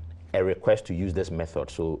approving a request to use this method.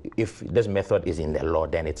 So if this method is in the law,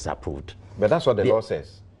 then it's approved. But that's what the law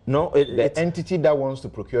says. No, the entity that wants to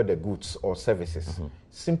procure the goods or services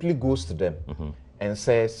simply goes to them and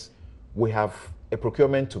says, we have a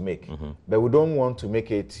procurement to make, but we don't want to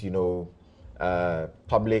make it,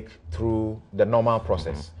 public through the normal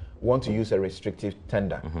process. We want to use a restrictive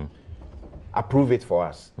tender. Approve it for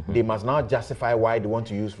us. They must now justify why they want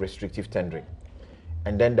to use restrictive tendering.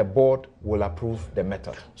 And then the board will approve the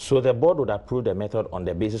method. So the board would approve the method on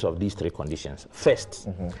the basis of these three conditions. First,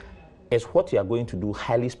 is what you are going to do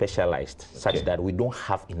highly specialized, such that we don't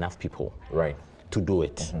have enough people to do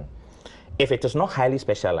it. If it is not highly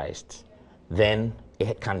specialized, then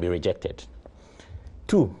it can be rejected.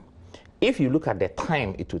 Two, if you look at the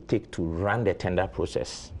time it would take to run the tender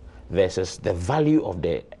process versus the value of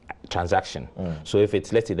the transaction. So if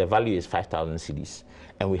it's, let's say the value is 5,000 cedis,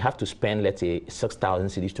 and we have to spend, let's say, 6,000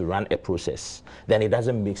 cedis to run a process, then it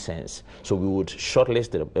doesn't make sense. So we would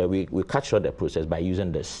shortlist, we cut short the process by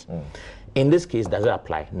using this. In this case, does it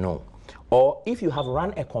apply? No. Or if you have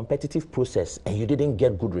run a competitive process and you didn't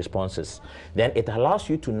get good responses, then it allows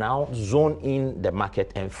you to now zone in the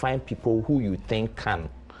market and find people who you think can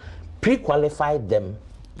pre-qualify them.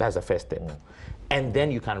 That's the first step. And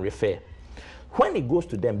then you can refer. When it goes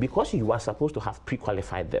to them, because you are supposed to have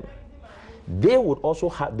pre-qualified them, they would also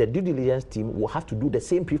have, the due diligence team will have to do the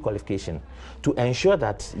same pre-qualification to ensure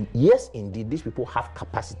that, yes, indeed, these people have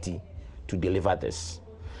capacity to deliver this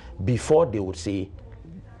before they would say,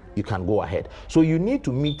 you can go ahead. So you need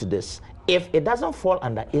to meet this. If it doesn't fall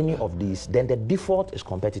under any of these, then the default is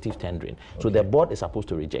competitive tendering. So the board is supposed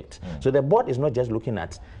to reject. So the board is not just looking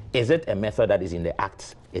at, is it a method that is in the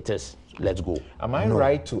act? It is. Let's go. Am I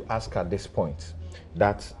right to ask at this point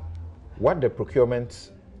that what the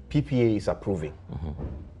procurement PPA is approving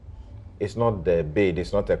it's not the bid,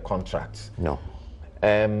 it's not a contract? No.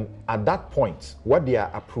 At that point, what they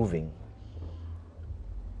are approving,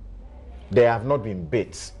 there have not been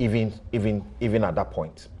bids even at that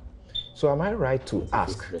point. So am I right to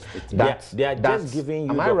ask that they are just giving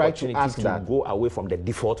you the opportunity to go away from the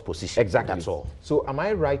default position? Exactly. That's all. So am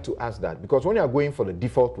I right to ask that? Because when you are going for the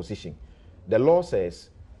default position, the law says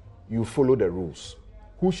you follow the rules.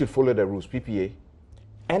 Who should follow the rules? PPA?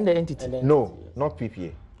 And the entity. No, not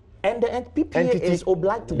PPA. And the PPA entity is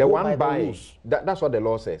obliged to the go one by by the rules. That's what the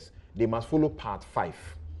law says. They must follow part 5,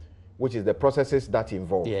 which is the processes that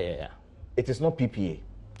involve. Yeah. It is not PPA.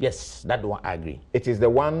 Yes, that one I agree. It is the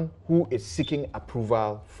one who is seeking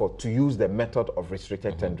approval to use the method of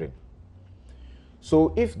restricted tendering.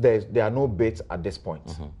 So if there are no bids at this point,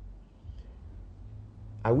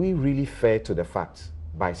 are we really fair to the facts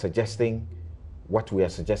by suggesting what we are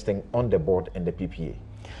suggesting on the board and the PPA?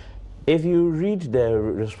 If you read the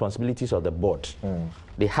responsibilities of the board,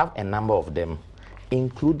 they have a number of them,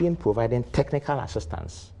 including providing technical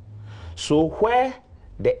assistance. So where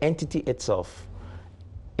the entity itself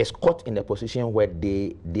is caught in the position where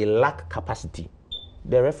they lack capacity,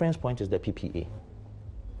 the reference point is the PPA.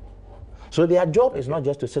 So their job is not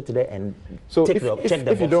just to sit there and check the boxes.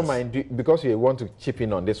 If you don't mind, because you want to chip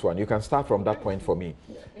in on this one, you can start from that point for me.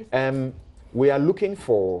 We are looking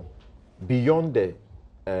for, beyond the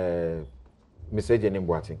Mr. Ejenim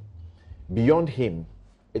Boating, beyond him,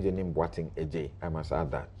 Ejenim Boating Eje, I must add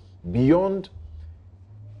that, beyond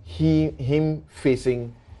him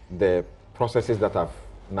facing the processes that have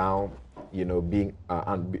now being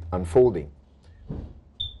unfolding,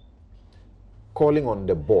 calling on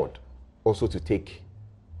the board also to take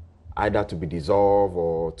either to be dissolved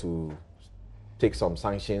or to take some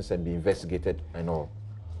sanctions and be investigated and all.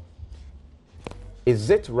 Is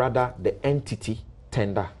it rather the entity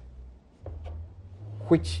tender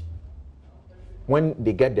which, when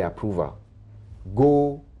they get the approval,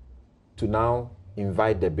 go to now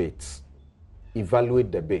invite the bids,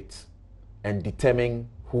 evaluate the bids, and determine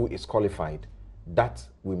who is qualified? That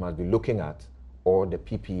we must be looking at, or the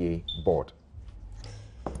PPA board?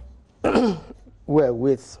 Well,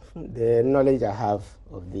 with the knowledge I have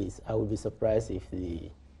of this, I would be surprised if the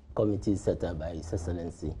committee set up by His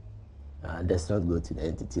Excellency does not go to the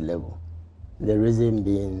entity level. The reason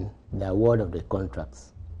being the award of the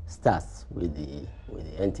contracts starts with the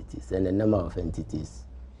entities, and a number of entities,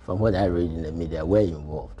 from what I read in the media, were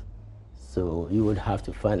involved. So you would have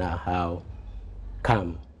to find out how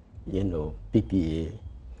come, PPA,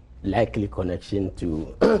 likely connection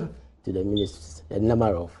to to the ministries, a number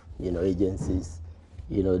of agencies,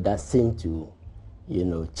 that seem to,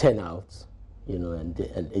 churn out, and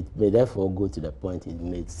it may therefore go to the point it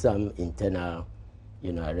made some internal,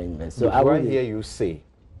 arrangements. So I hear you say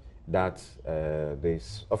that the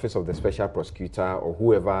Office of the Special Prosecutor or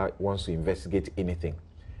whoever wants to investigate anything,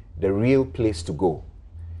 the real place to go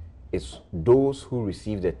is those who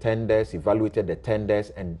received the tenders, evaluated the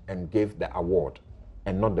tenders, and gave the award,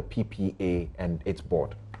 and not the PPA and its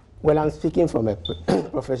board? Well, I'm speaking from a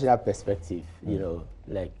professional perspective,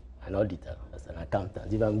 like an auditor, as an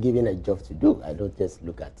accountant. If I'm given a job to do, I don't just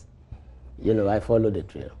look at, I follow the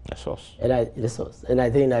trail. The source. The source. And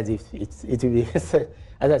I think that if it will be,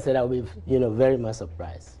 as I said, I'll be, very much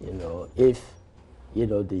surprised, if,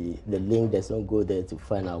 the link does not go there to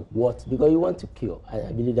find out what, because you want to cure.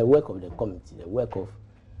 I believe the work of the committee, the work of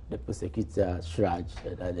the prosecutor, CHRAJ,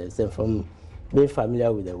 and others, and from being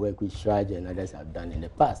familiar with the work which CHRAJ and others have done in the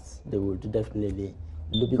past, they will definitely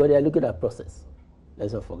look, because they are looking at process.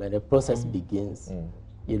 Let's not forget, the process begins,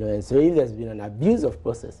 and so if there's been an abuse of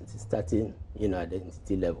process, it is starting, at the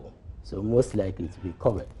entity level. So most likely to be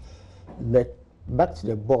covered. But back to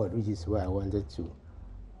the board, which is where I wanted to.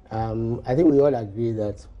 I think we all agree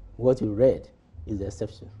that what you read is the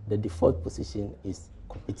exception. The default position is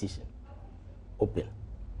competition, open,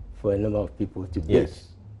 for a number of people to bid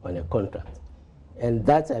on a contract. And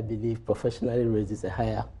that, I believe, professionally raises a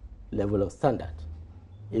higher level of standard,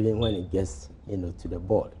 even when it gets, to the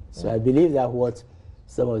board. So I believe that what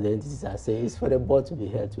some of the entities are saying is for the board to be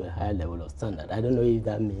held to a higher level of standard. I don't know if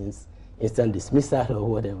that means instant dismissal or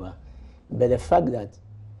whatever, but the fact that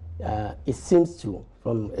it seems to,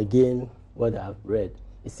 from again what I've read,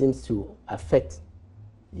 it seems to affect,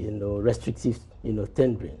 restrictive,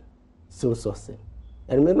 tendering, sole sourcing.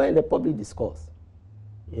 And remember, in the public discourse,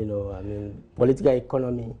 political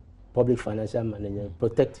economy, public financial management,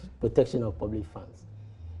 protection of public funds.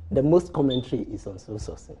 The most commentary is on sole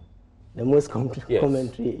sourcing. The most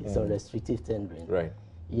commentary is on restrictive tendering. Right.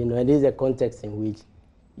 And this is a context in which,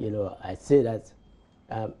 I say that,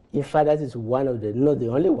 in fact, that is one of the, not the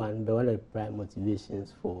only one, but one of the prime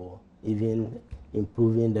motivations for even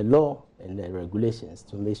improving the law and the regulations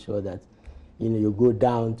to make sure that, you go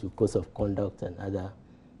down to codes of conduct and other,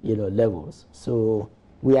 levels. So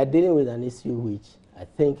we are dealing with an issue which I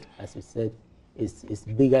think, as you said, is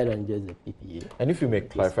bigger than just the PPA. And if you may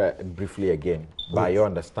clarify briefly again, by your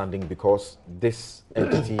understanding, because this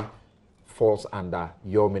entity falls under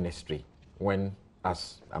your ministry, when,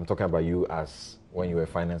 as I'm talking about you as when you were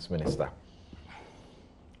finance minister.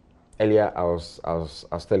 Earlier, I was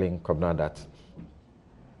telling Kobna that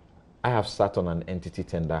I have sat on an entity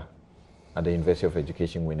tender at the University of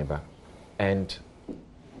Education, Winneba, and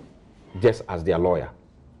just as their lawyer,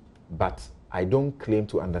 but I don't claim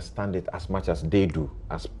to understand it as much as they do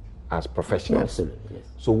as professionals. Absolutely, yes.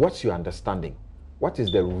 So what's your understanding? What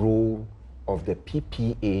is the role of the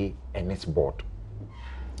PPA and its board?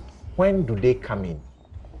 When do they come in?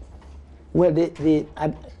 Well, the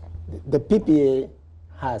PPA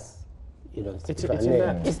has, it's in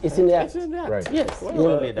there. It's in there. It's in there. Right. Yes,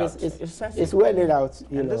 Well laid out. It's well laid out.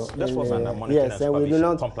 This was under monitoring and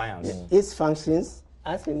supervision compliance. Its functions,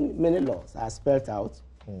 as in many laws, are spelled out.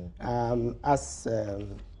 As a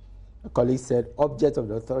colleague said, object of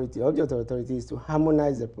the authority. Object of the authority is to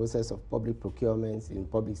harmonize the process of public procurements in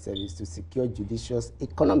public service to secure judicious,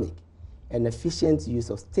 economic, and efficient use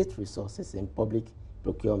of state resources in public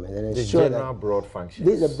procurement and ensure the general broad functions.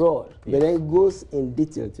 This is a broad, but then it goes in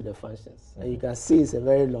detail to the functions. And you can see it's a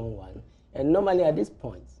very long one. And normally at this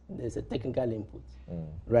point, there's a technical input,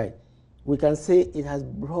 right? We can say it has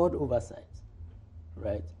broad oversight,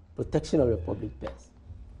 right? Protection of the public purse,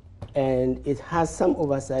 and it has some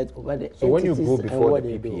oversight over the So when you entities go and before what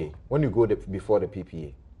the they PPA, do. when you go before the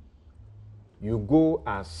PPA, you go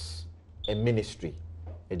as a ministry,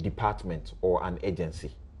 a department, or an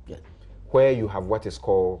agency, Yes. where you have what is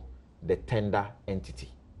called the tender entity,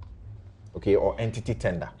 okay, or entity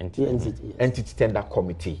tender, The entity, yes. entity tender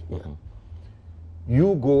committee.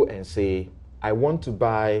 You go and say, I want to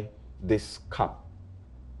buy this cup,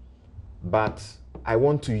 but I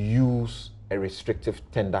want to use a restrictive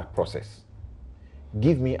tender process.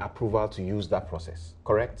 Give me approval to use that process,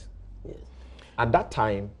 correct? Yes. At that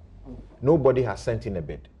time, nobody has sent in a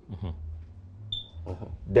bid.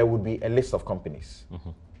 There would be a list of companies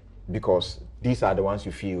because these are the ones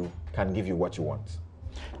you feel can give you what you want.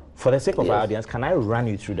 For the sake of our Yes. audience, can I run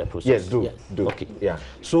you through the process? Yes, do. Yes. Do. Okay. Yeah.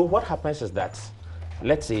 So what happens is that,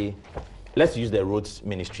 let's use the roads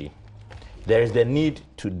ministry. There is the need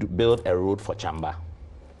to build a road for Chamba.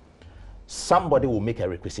 Somebody will make a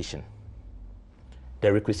requisition.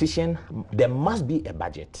 The requisition, there must be a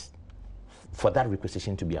budget for that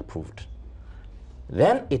requisition to be approved.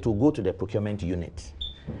 Then it will go to the procurement unit.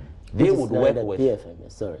 They Which is would now work the with PFM,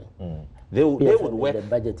 sorry. they would PFM work is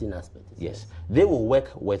the budgeting aspect. Yes, they will work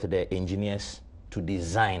with the engineers to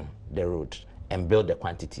design the road and build the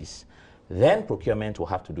quantities. Then procurement will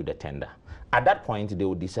have to do the tender. At that point, they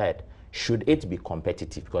will decide, should it be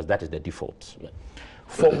competitive? Because that is the default. Yeah.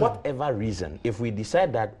 For whatever reason, if we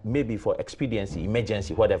decide that maybe for expediency,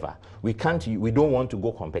 emergency, whatever, we don't want to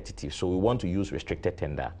go competitive, so we want to use restricted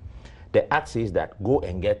tender, the act says that go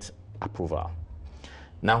and get approval.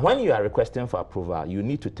 Now, when you are requesting for approval, you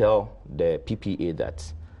need to tell the PPA that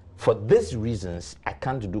for these reasons, I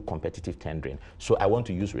can't do competitive tendering, so I want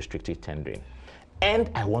to use restricted tendering.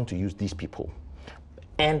 And I want to use these people.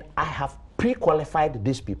 And I have pre-qualified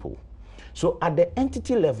these people. So at the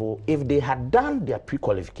entity level, if they had done their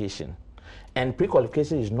pre-qualification, and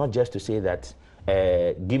pre-qualification is not just to say that,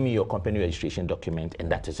 give me your company registration document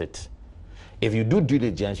and that is it. If you do due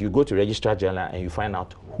diligence, you go to Registrar General and you find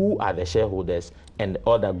out who are the shareholders and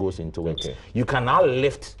all that goes into it. Okay. You can now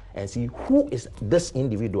lift and see who is this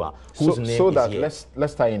individual whose name So is that here.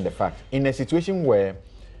 let's tie in the fact. In a situation where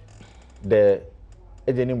the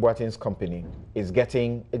Ejenim Boating's company is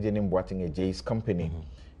getting Ejenim Boating AJ's company,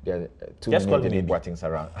 there are too Just many call Ejenim me. Boatings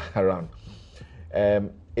around,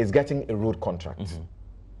 is getting a road contract.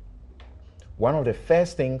 One of the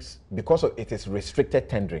first things, because it is restricted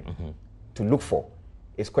tendering, to look for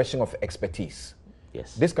is question of expertise.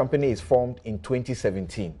 Yes. This company is formed in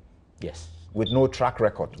 2017 Yes. with no track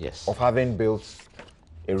record Yes. of having built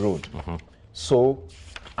a road. So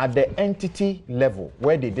at the entity level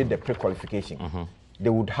where they did the pre-qualification, they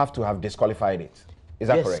would have to have disqualified it. Is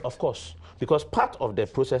that Yes, correct? of course. Because part of the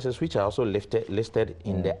processes which are also listed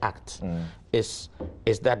in the Act is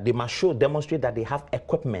that they must demonstrate that they have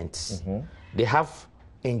equipment. They have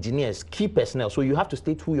engineers, key personnel. So you have to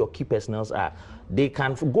state who your key personnel are. They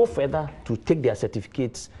can go further to take their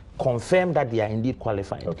certificates, confirm that they are indeed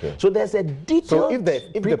qualified. Okay. So there's a detailed So if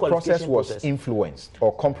the process was process, influenced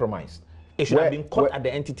or compromised, it should have been caught at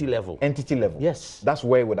the entity level. Entity level. Yes. That's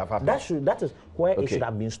where it would have happened. That is where it Okay. should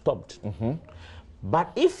have been stopped.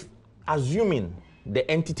 But if, assuming the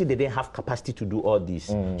entity didn't have capacity to do all this,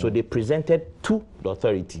 so they presented to the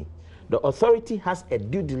authority has a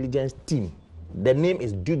due diligence team. The name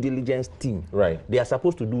is due diligence team. Right. They are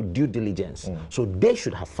supposed to do due diligence. So they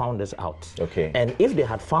should have found this out. Okay. And if they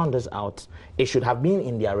had found this out, it should have been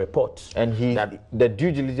in their report. And the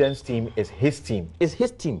due diligence team is his team. It's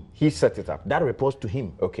his team. He set it up. That reports to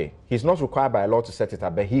him. Okay. He's not required by law to set it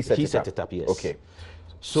up, but he set it up. Yes. Okay.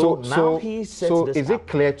 So now he sets so this is up. it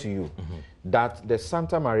clear to you that the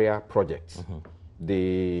Santa Maria project,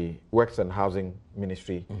 the Works and Housing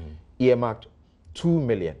Ministry, earmarked 2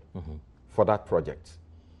 million for that project?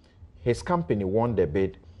 His company won the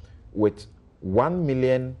bid with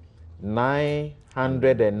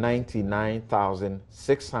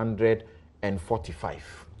 1,999,645.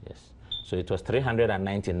 Yes. So it was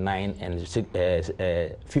 399 and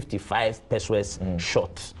 55 pesos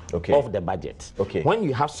short of the budget. Okay. When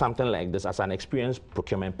you have something like this as an experienced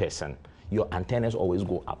procurement person, your antennas always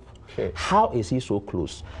go up. Okay. How is he so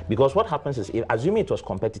close? Because what happens is, assuming it was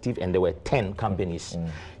competitive and there were 10 companies,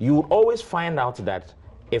 you would always find out that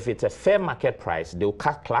if it's a fair market price, they'll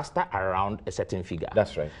cluster around a certain figure.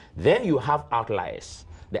 That's right. Then you have outliers.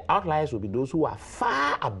 The outliers will be those who are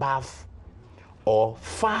far above or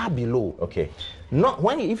far below. Okay. Not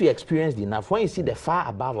if you experienced enough, when you see the far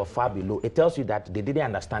above or far below, it tells you that they didn't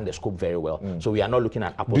understand the scope very well. So we are not looking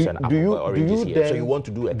at apples and oranges here. So you want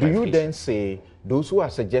to do a clarification. Do you then say those who are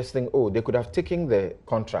suggesting, oh, they could have taken the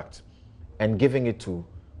contract and giving it to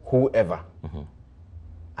whoever?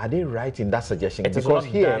 are they right in that suggestion? It is Because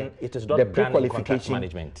not here, done, it is not the done in contract pre-qualification,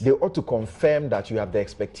 management. they ought to confirm that you have the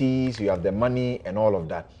expertise, you have the money, and all of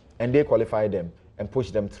that, and they qualify them and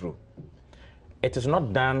push them through. It is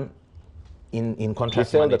not done in contract They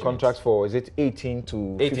sell management. the contracts for, is it 18 to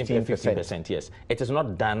 15%? Yes. It is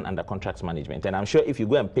not done under contracts management. And I'm sure if you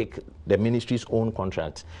go and pick the ministry's own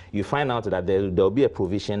contract, you find out that there will be a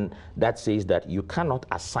provision that says that you cannot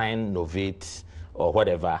assign Novate or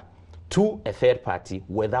whatever to a third party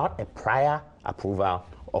without a prior approval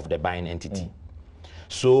of the buying entity.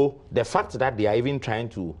 So the fact that they are even trying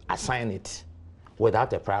to assign it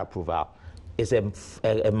without a prior approval is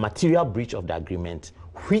a material breach of the agreement,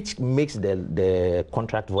 which makes the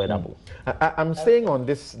contract voidable. I'm staying on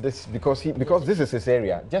this because this is his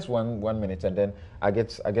area. Just one minute, and then I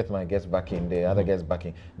get my guests back in, the other guests back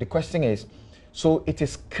in. The question is, so it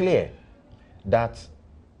is clear that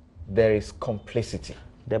there is complicity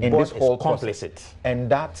in this whole process,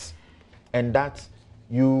 and that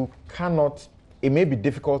you cannot. It may be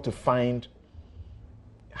difficult to find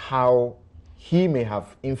how he may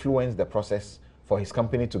have influenced the process for his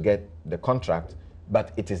company to get the contract,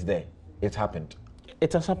 but it is there. It happened.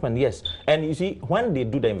 It has happened, yes. And you see, when they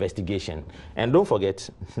do the investigation, and don't forget,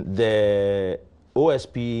 the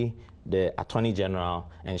OSP, the Attorney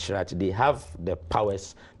General, and CHRAJ, they have the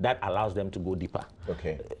powers that allows them to go deeper.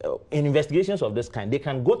 Okay. In investigations of this kind, they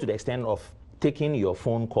can go to the extent of taking your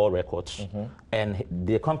phone call records and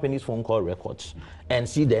the company's phone call records and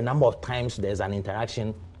see the number of times there's an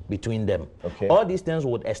interaction between them. Okay. All these things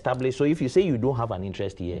would establish, so if you say you don't have an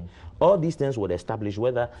interest here, all these things would establish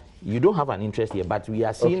whether you don't have an interest here, but we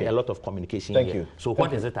are seeing a lot of communication Thank here. you. So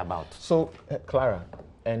what is it about? So, Clara,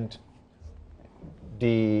 and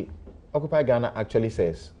the Occupy Ghana actually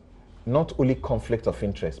says not only conflict of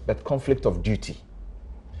interest, but conflict of duty.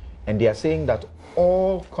 And they are saying that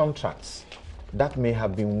all contracts that may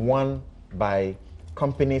have been won by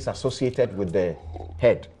companies associated with the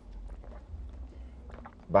head,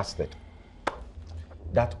 Bastard,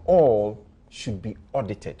 that all should be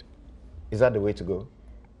audited. Is that the way to go?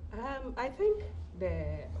 I think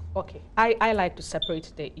I like to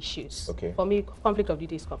separate the issues. Okay. For me, conflict of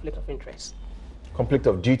duty is conflict of interest. Conflict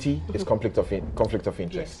of duty is conflict of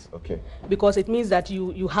interest. Yes. Okay. Because it means that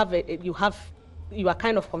you are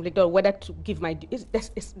kind of conflicted whether to give my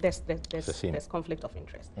there's conflict of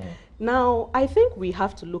interest. Now I think we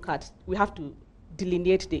have to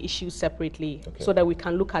delineate the issues separately so that we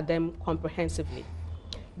can look at them comprehensively.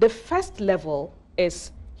 The first level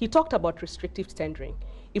is, he talked about restrictive tendering.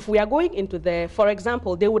 If we are going into for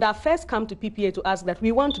example, they would have first come to PPA to ask that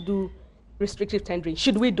we want to do restrictive tendering.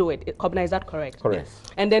 Should we do it? Kobna, is that correct? Correct.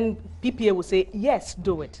 Yes. And then PPA will say, yes,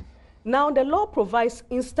 do it. Now the law provides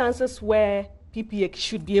instances where PPA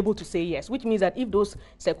should be able to say yes, which means that if those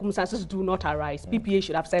circumstances do not arise, PPA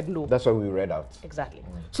should have said no. That's what we read out. Exactly.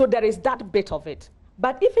 So there is that bit of it.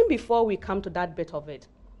 But even before we come to that bit of it,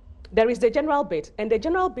 there is the general bit. And the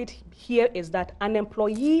general bit here is that an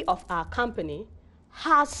employee of our company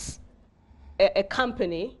has a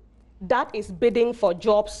company that is bidding for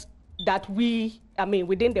jobs that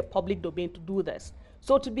within the public domain to do this.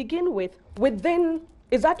 So to begin with,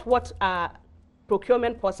 is that what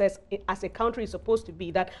procurement process as a country is supposed to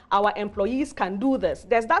be, that our employees can do this?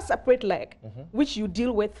 There's that separate leg, which you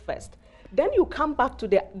deal with first. Then you come back to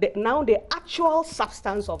the actual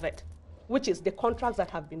substance of it, which is the contracts that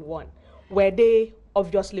have been won, where they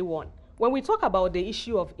obviously won. When we talk about the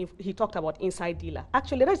issue of, he talked about inside dealer,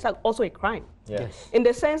 actually that is also a crime. Yes. In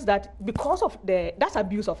the sense that because of that's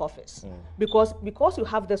abuse of office. Because you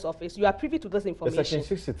have this office, you are privy to this information. The Section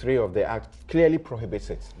 63 of the Act clearly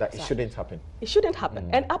prohibits it, that it shouldn't happen. It shouldn't happen.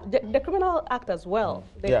 And the Criminal Act as well,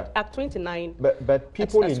 Act 29. But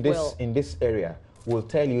people in this area will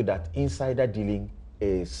tell you that insider dealing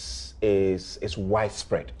is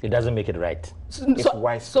widespread. It doesn't make it right. It's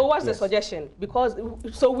widespread. So what's the suggestion? Because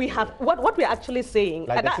we have what we're actually saying.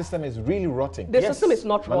 Like the system is really rotten. The system is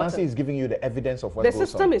not rotten. Manasi is giving you the evidence of what the goes on. The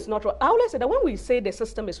system is not rotten. I always say that when we say the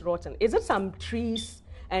system is rotten, is it some trees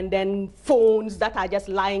and then phones that are just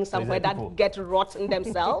lying somewhere that get rotten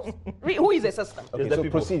themselves? Who is the system? Okay, so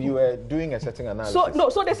proceed. You were doing a certain analysis.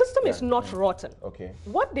 So the system is not rotten. Okay.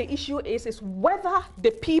 What the issue is whether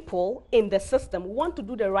the people in the system want to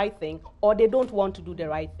do the right thing or they don't want to do the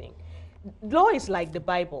right thing. Law is like the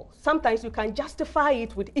Bible. Sometimes you can justify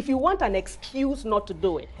it if you want an excuse not to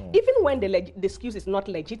do it. Even when the excuse is not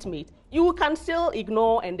legitimate, you can still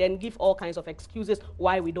ignore and then give all kinds of excuses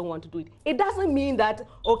why we don't want to do it. It doesn't mean that,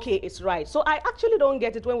 okay, it's right. So I actually don't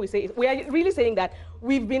get it when we say, we are really saying that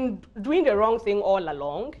we've been doing the wrong thing all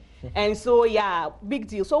along, And so, yeah, big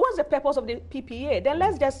deal. So what's the purpose of the PPA? Then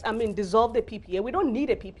let's just, dissolve the PPA. We don't need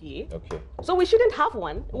a PPA. Okay. So we shouldn't have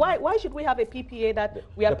one. Why should we have a PPA that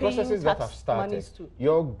we are paying processes that have started,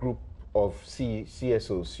 your group of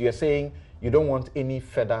CSOs, you're saying you don't want any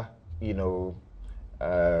further,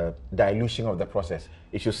 dilution of the process.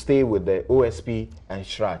 It should stay with the OSP and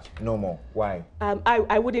CHRAJ, no more. Why?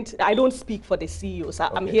 I don't speak for the CEOs.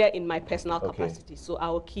 I'm here in my personal Okay. capacity, so I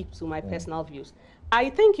will keep to my personal views. I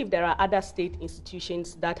think if there are other state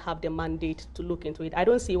institutions that have the mandate to look into it, I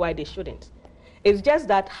don't see why they shouldn't. It's just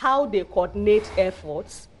that how they coordinate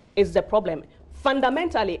efforts is the problem.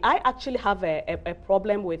 Fundamentally, I actually have a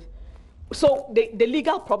problem with. So the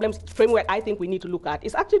legal problems framework I think we need to look at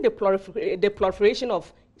is actually the proliferation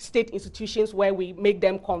of state institutions where we make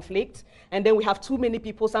them conflict, and then we have too many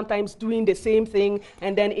people sometimes doing the same thing,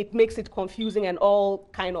 and then it makes it confusing and all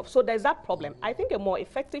kind of. So there's that problem. I think a more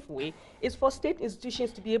effective way is for state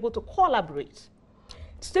institutions to be able to collaborate.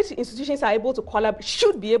 State institutions are able to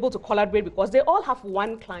should be able to collaborate because they all have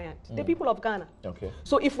one client, the people of Ghana. Okay.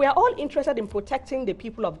 So if we are all interested in protecting the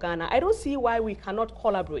people of Ghana, I don't see why we cannot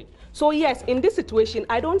collaborate. So yes, in this situation,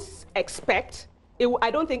 I don't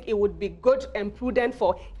think it would be good and prudent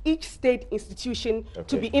for each state institution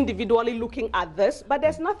to be individually looking at this, but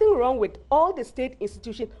there's nothing wrong with all the state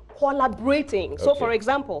institutions collaborating. So for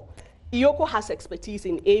example, IOCO has expertise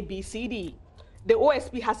in ABCD. The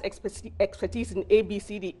OSP has expertise in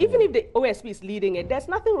ABCD. Even if the OSP is leading it, there's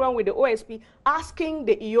nothing wrong with the OSP asking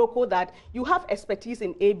the IOCO that you have expertise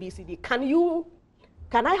in ABCD.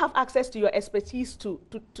 Can I have access to your expertise to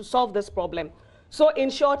solve this problem? So in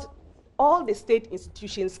short, all the state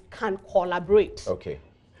institutions can collaborate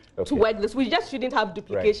to work this. We just shouldn't have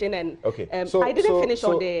duplication. And I didn't finish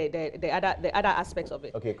on the other aspects of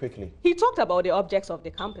it. Okay, quickly. He talked about the objects of the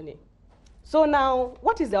company. So now,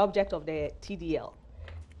 what is the object of the TDL?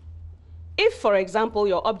 If, for example,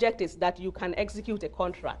 your object is that you can execute a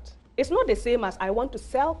contract, it's not the same as I want to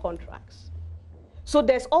sell contracts. So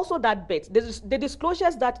there's also that bit. The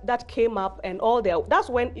disclosures that came up and all that, that's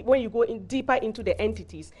when you go in deeper into the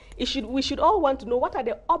entities. We should all want to know what are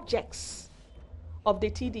the objects of the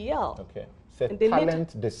TDL. Okay. It's a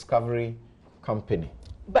talent discovery company.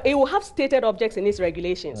 But it will have stated objects in its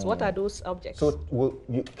regulations. What are those objects? So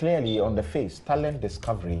clearly on the face, talent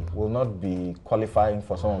discovery will not be qualifying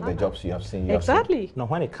for some of the jobs you have seen. Exactly. Now,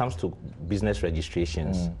 when it comes to business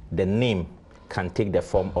registrations, the name can take the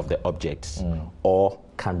form of the objects or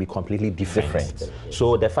can be completely different.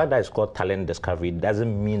 So the fact that it's called talent discovery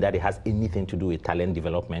doesn't mean that it has anything to do with talent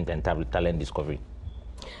development and talent discovery.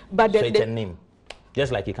 But so it's a name.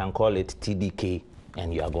 Just like you can call it TDK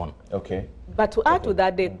and you are gone. Okay. But to add to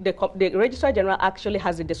that, the Registrar General actually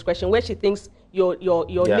has a discretion where she thinks your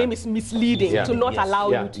name is misleading to not allow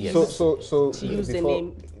you to use the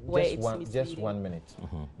name where it's misleading. Just 1 minute.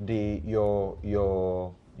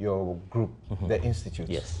 Your group, the institute.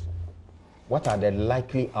 Yes. What are the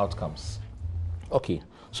likely outcomes? Okay.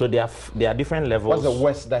 So there are different levels. What's the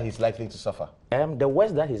worst that he's likely to suffer? The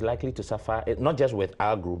worst that he's likely to suffer, not just with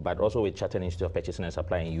our group, but also with Chartered Institute of Purchasing and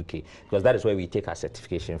Supply in UK, because that is where we take our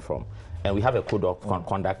certification from. And we have a code of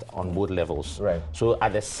conduct on both levels. Right. So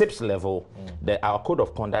at the SIPS level, our code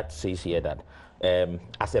of conduct says here that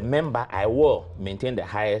as a member, I will maintain the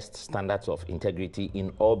highest standards of integrity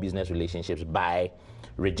in all business relationships by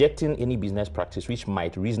rejecting any business practice which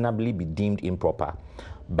might reasonably be deemed improper,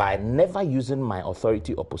 by never using my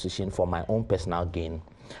authority or position for my own personal gain,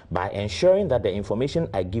 by ensuring that the information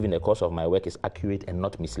I give in the course of my work is accurate and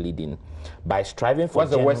not misleading, by striving for...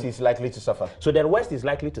 What's the worst he's likely to suffer? So the worst he's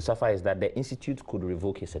likely to suffer is that the institute could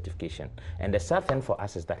revoke his certification. And the sad thing for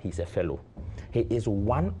us is that he's a fellow. He is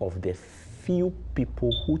one of the few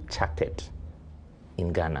people who chartered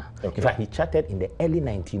in Ghana. Okay. In fact, he chartered in the early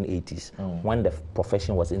 1980s when the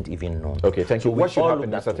profession wasn't even known. Okay, thank you. So what should happen,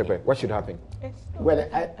 Mr. Tepe? What should happen? Well,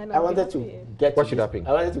 I wanted to get what should happen?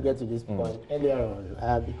 I wanted to get to this point earlier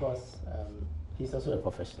on because he's also a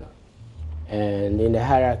professional. And in the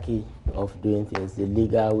hierarchy of doing things, the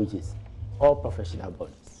legal, which is all professional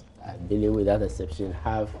bodies, I believe without exception,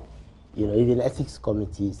 have, even ethics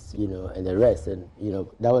committees, and the rest. And,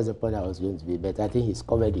 that was the point I was going to be, but I think he's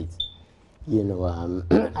covered it,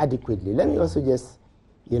 adequately. Let me also just,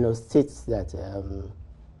 state that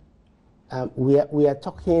we are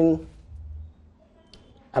talking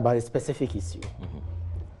about a specific issue.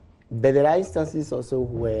 But there are instances also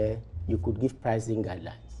where you could give pricing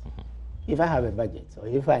guidelines. If I have a budget or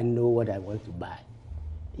if I know what I want to buy,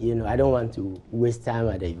 I don't want to waste time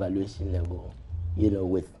at the evaluation level,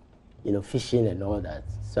 with, fishing and all that.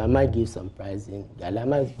 So I might give some pricing guidelines. I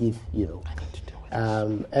might give,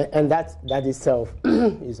 And that itself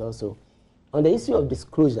is also. On the issue of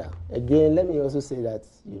disclosure, again, let me also say that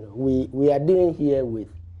we are dealing here with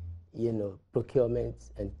procurement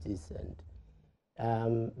entities, and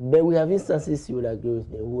but we have instances, you would agree with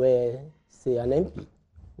me, where, say, an MP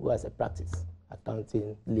who has a practice,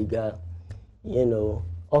 accounting, legal,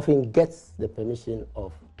 often gets the permission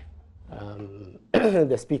of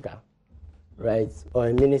the speaker, right? Or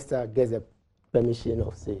a minister gets the permission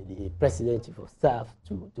of, say, the president, chief of staff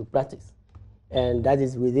to practice. And that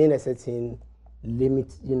is within a certain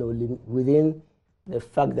limit, within the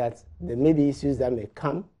fact that there may be issues that may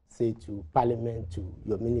come, say, to parliament, to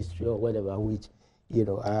your ministry or whatever, which,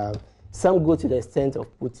 some go to the extent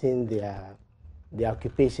of putting their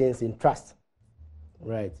occupations in trust,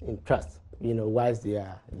 right, in trust, whilst they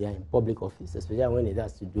are in public office, especially when it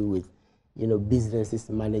has to do with, businesses,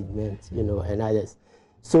 management, and others.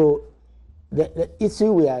 So the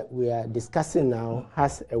issue we are discussing now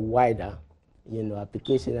has a wider,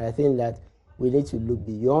 application. I think that we need to look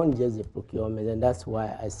beyond just the procurement, and that's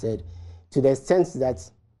why I said, to the extent that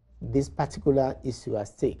this particular issue at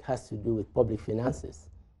stake has to do with public finances,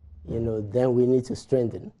 then we need to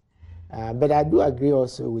strengthen. But I do agree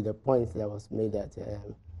also with the point that was made that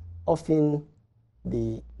often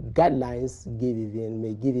the guidelines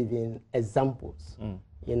may give even examples.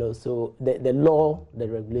 So the law, the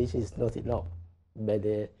regulation is not enough. But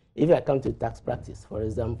if I come to tax practice, for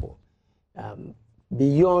example,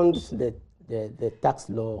 beyond the tax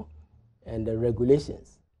law and the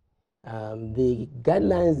regulations, the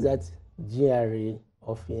guidelines that GRA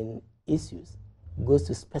often issues goes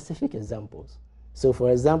to specific examples. So,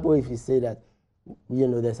 for example, if you say that,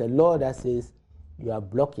 there's a law that says you are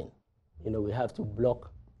blocking, we have to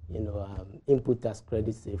block, input tax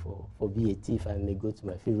credits, say, for VAT, if I may go to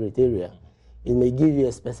my favorite area. It may give you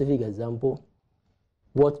a specific example,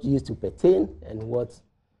 what used to pertain and what,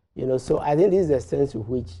 so I think this is the sense to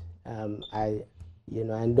which I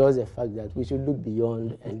endorse the fact that we should look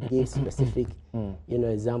beyond and give specific,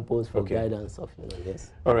 examples for guidance of,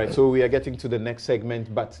 this. All right, so we are getting to the next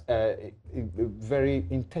segment, but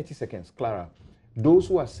in 30 seconds, Clara, those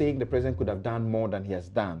who are saying the president could have done more than he has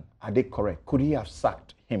done, are they correct? Could he have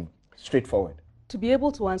sacked him? Straightforward. To be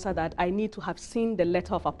able to answer that, I need to have seen the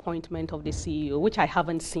letter of appointment of the CEO, which I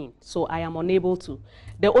haven't seen, so I am unable to.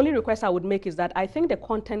 The only request I would make is that I think the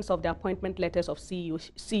contents of the appointment letters of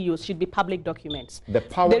CEOs should be public documents. The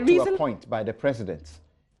power to appoint by the president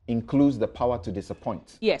includes the power to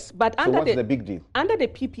disappoint. Yes, but so what's the big deal? Under the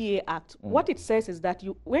PPA Act, what it says is that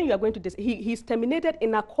when you are going to he's terminated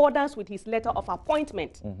in accordance with his letter of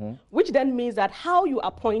appointment, which then means that how you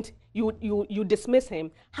appoint, you dismiss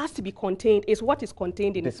him, has to be contained, is what is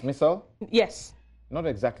contained in... Dismissal? Yes. Not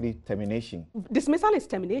exactly termination. Dismissal is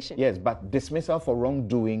termination. Yes, but dismissal for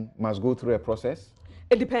wrongdoing must go through a process?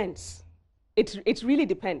 It depends. It really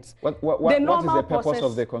depends. What is the purpose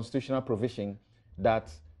of the constitutional provision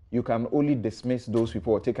that you can only dismiss those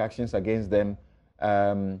people or take actions against them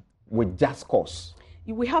with just cause?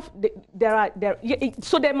 We have,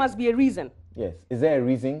 so there must be a reason. Yes. Is there a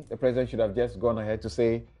reason the president should have just gone ahead to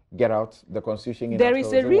say, get out the constitution? There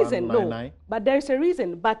is a reason, no. But there is a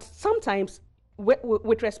reason. But sometimes,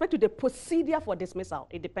 with respect to the procedure for dismissal,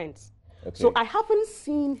 it depends. Okay. So I haven't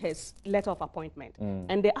seen his letter of appointment.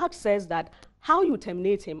 And the Act says that how you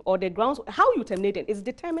terminate him or the grounds, how you terminate him is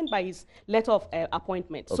determined by his letter of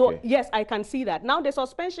appointment. Okay. So yes, I can see that. Now the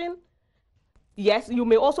suspension, yes, you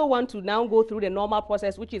may also want to now go through the normal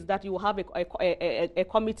process, which is that you have a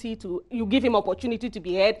committee you give him opportunity to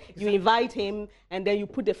be heard, you invite him, and then you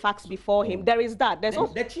put the facts before him. There is that. There's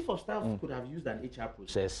the chief of staff could have used an HR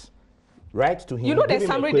process. Right to him. There's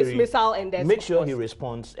summary dismissal and there's... Make sure he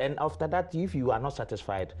responds. And after that, if you are not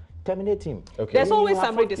satisfied, terminate him. Okay. There's always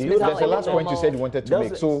summary dismissal. That's the last point you said you wanted to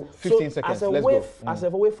make. So 15 seconds, let's go. As a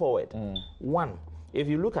way forward, one, if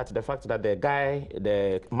you look at the fact that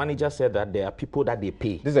the manager said that there are people that they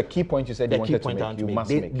pay. This is a key point you said you wanted to make. You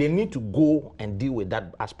must make. They need to go and deal with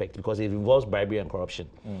that aspect because it involves bribery and corruption.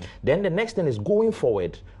 Then the next thing is going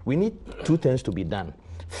forward, we need two things to be done.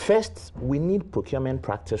 First, we need procurement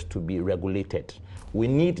practice to be regulated. We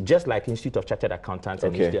need, just like Institute of Chartered Accountants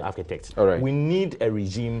and Institute of Architects, we need a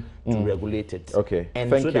regime to regulate it. Okay. And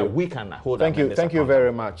that we can hold Thank you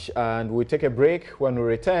very much. And we take a break. When we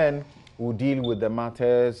return, we'll deal with the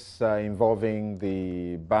matters involving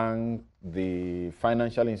the bank, the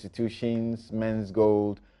financial institutions, men's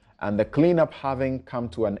gold, and the cleanup having come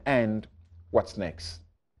to an end. What's next?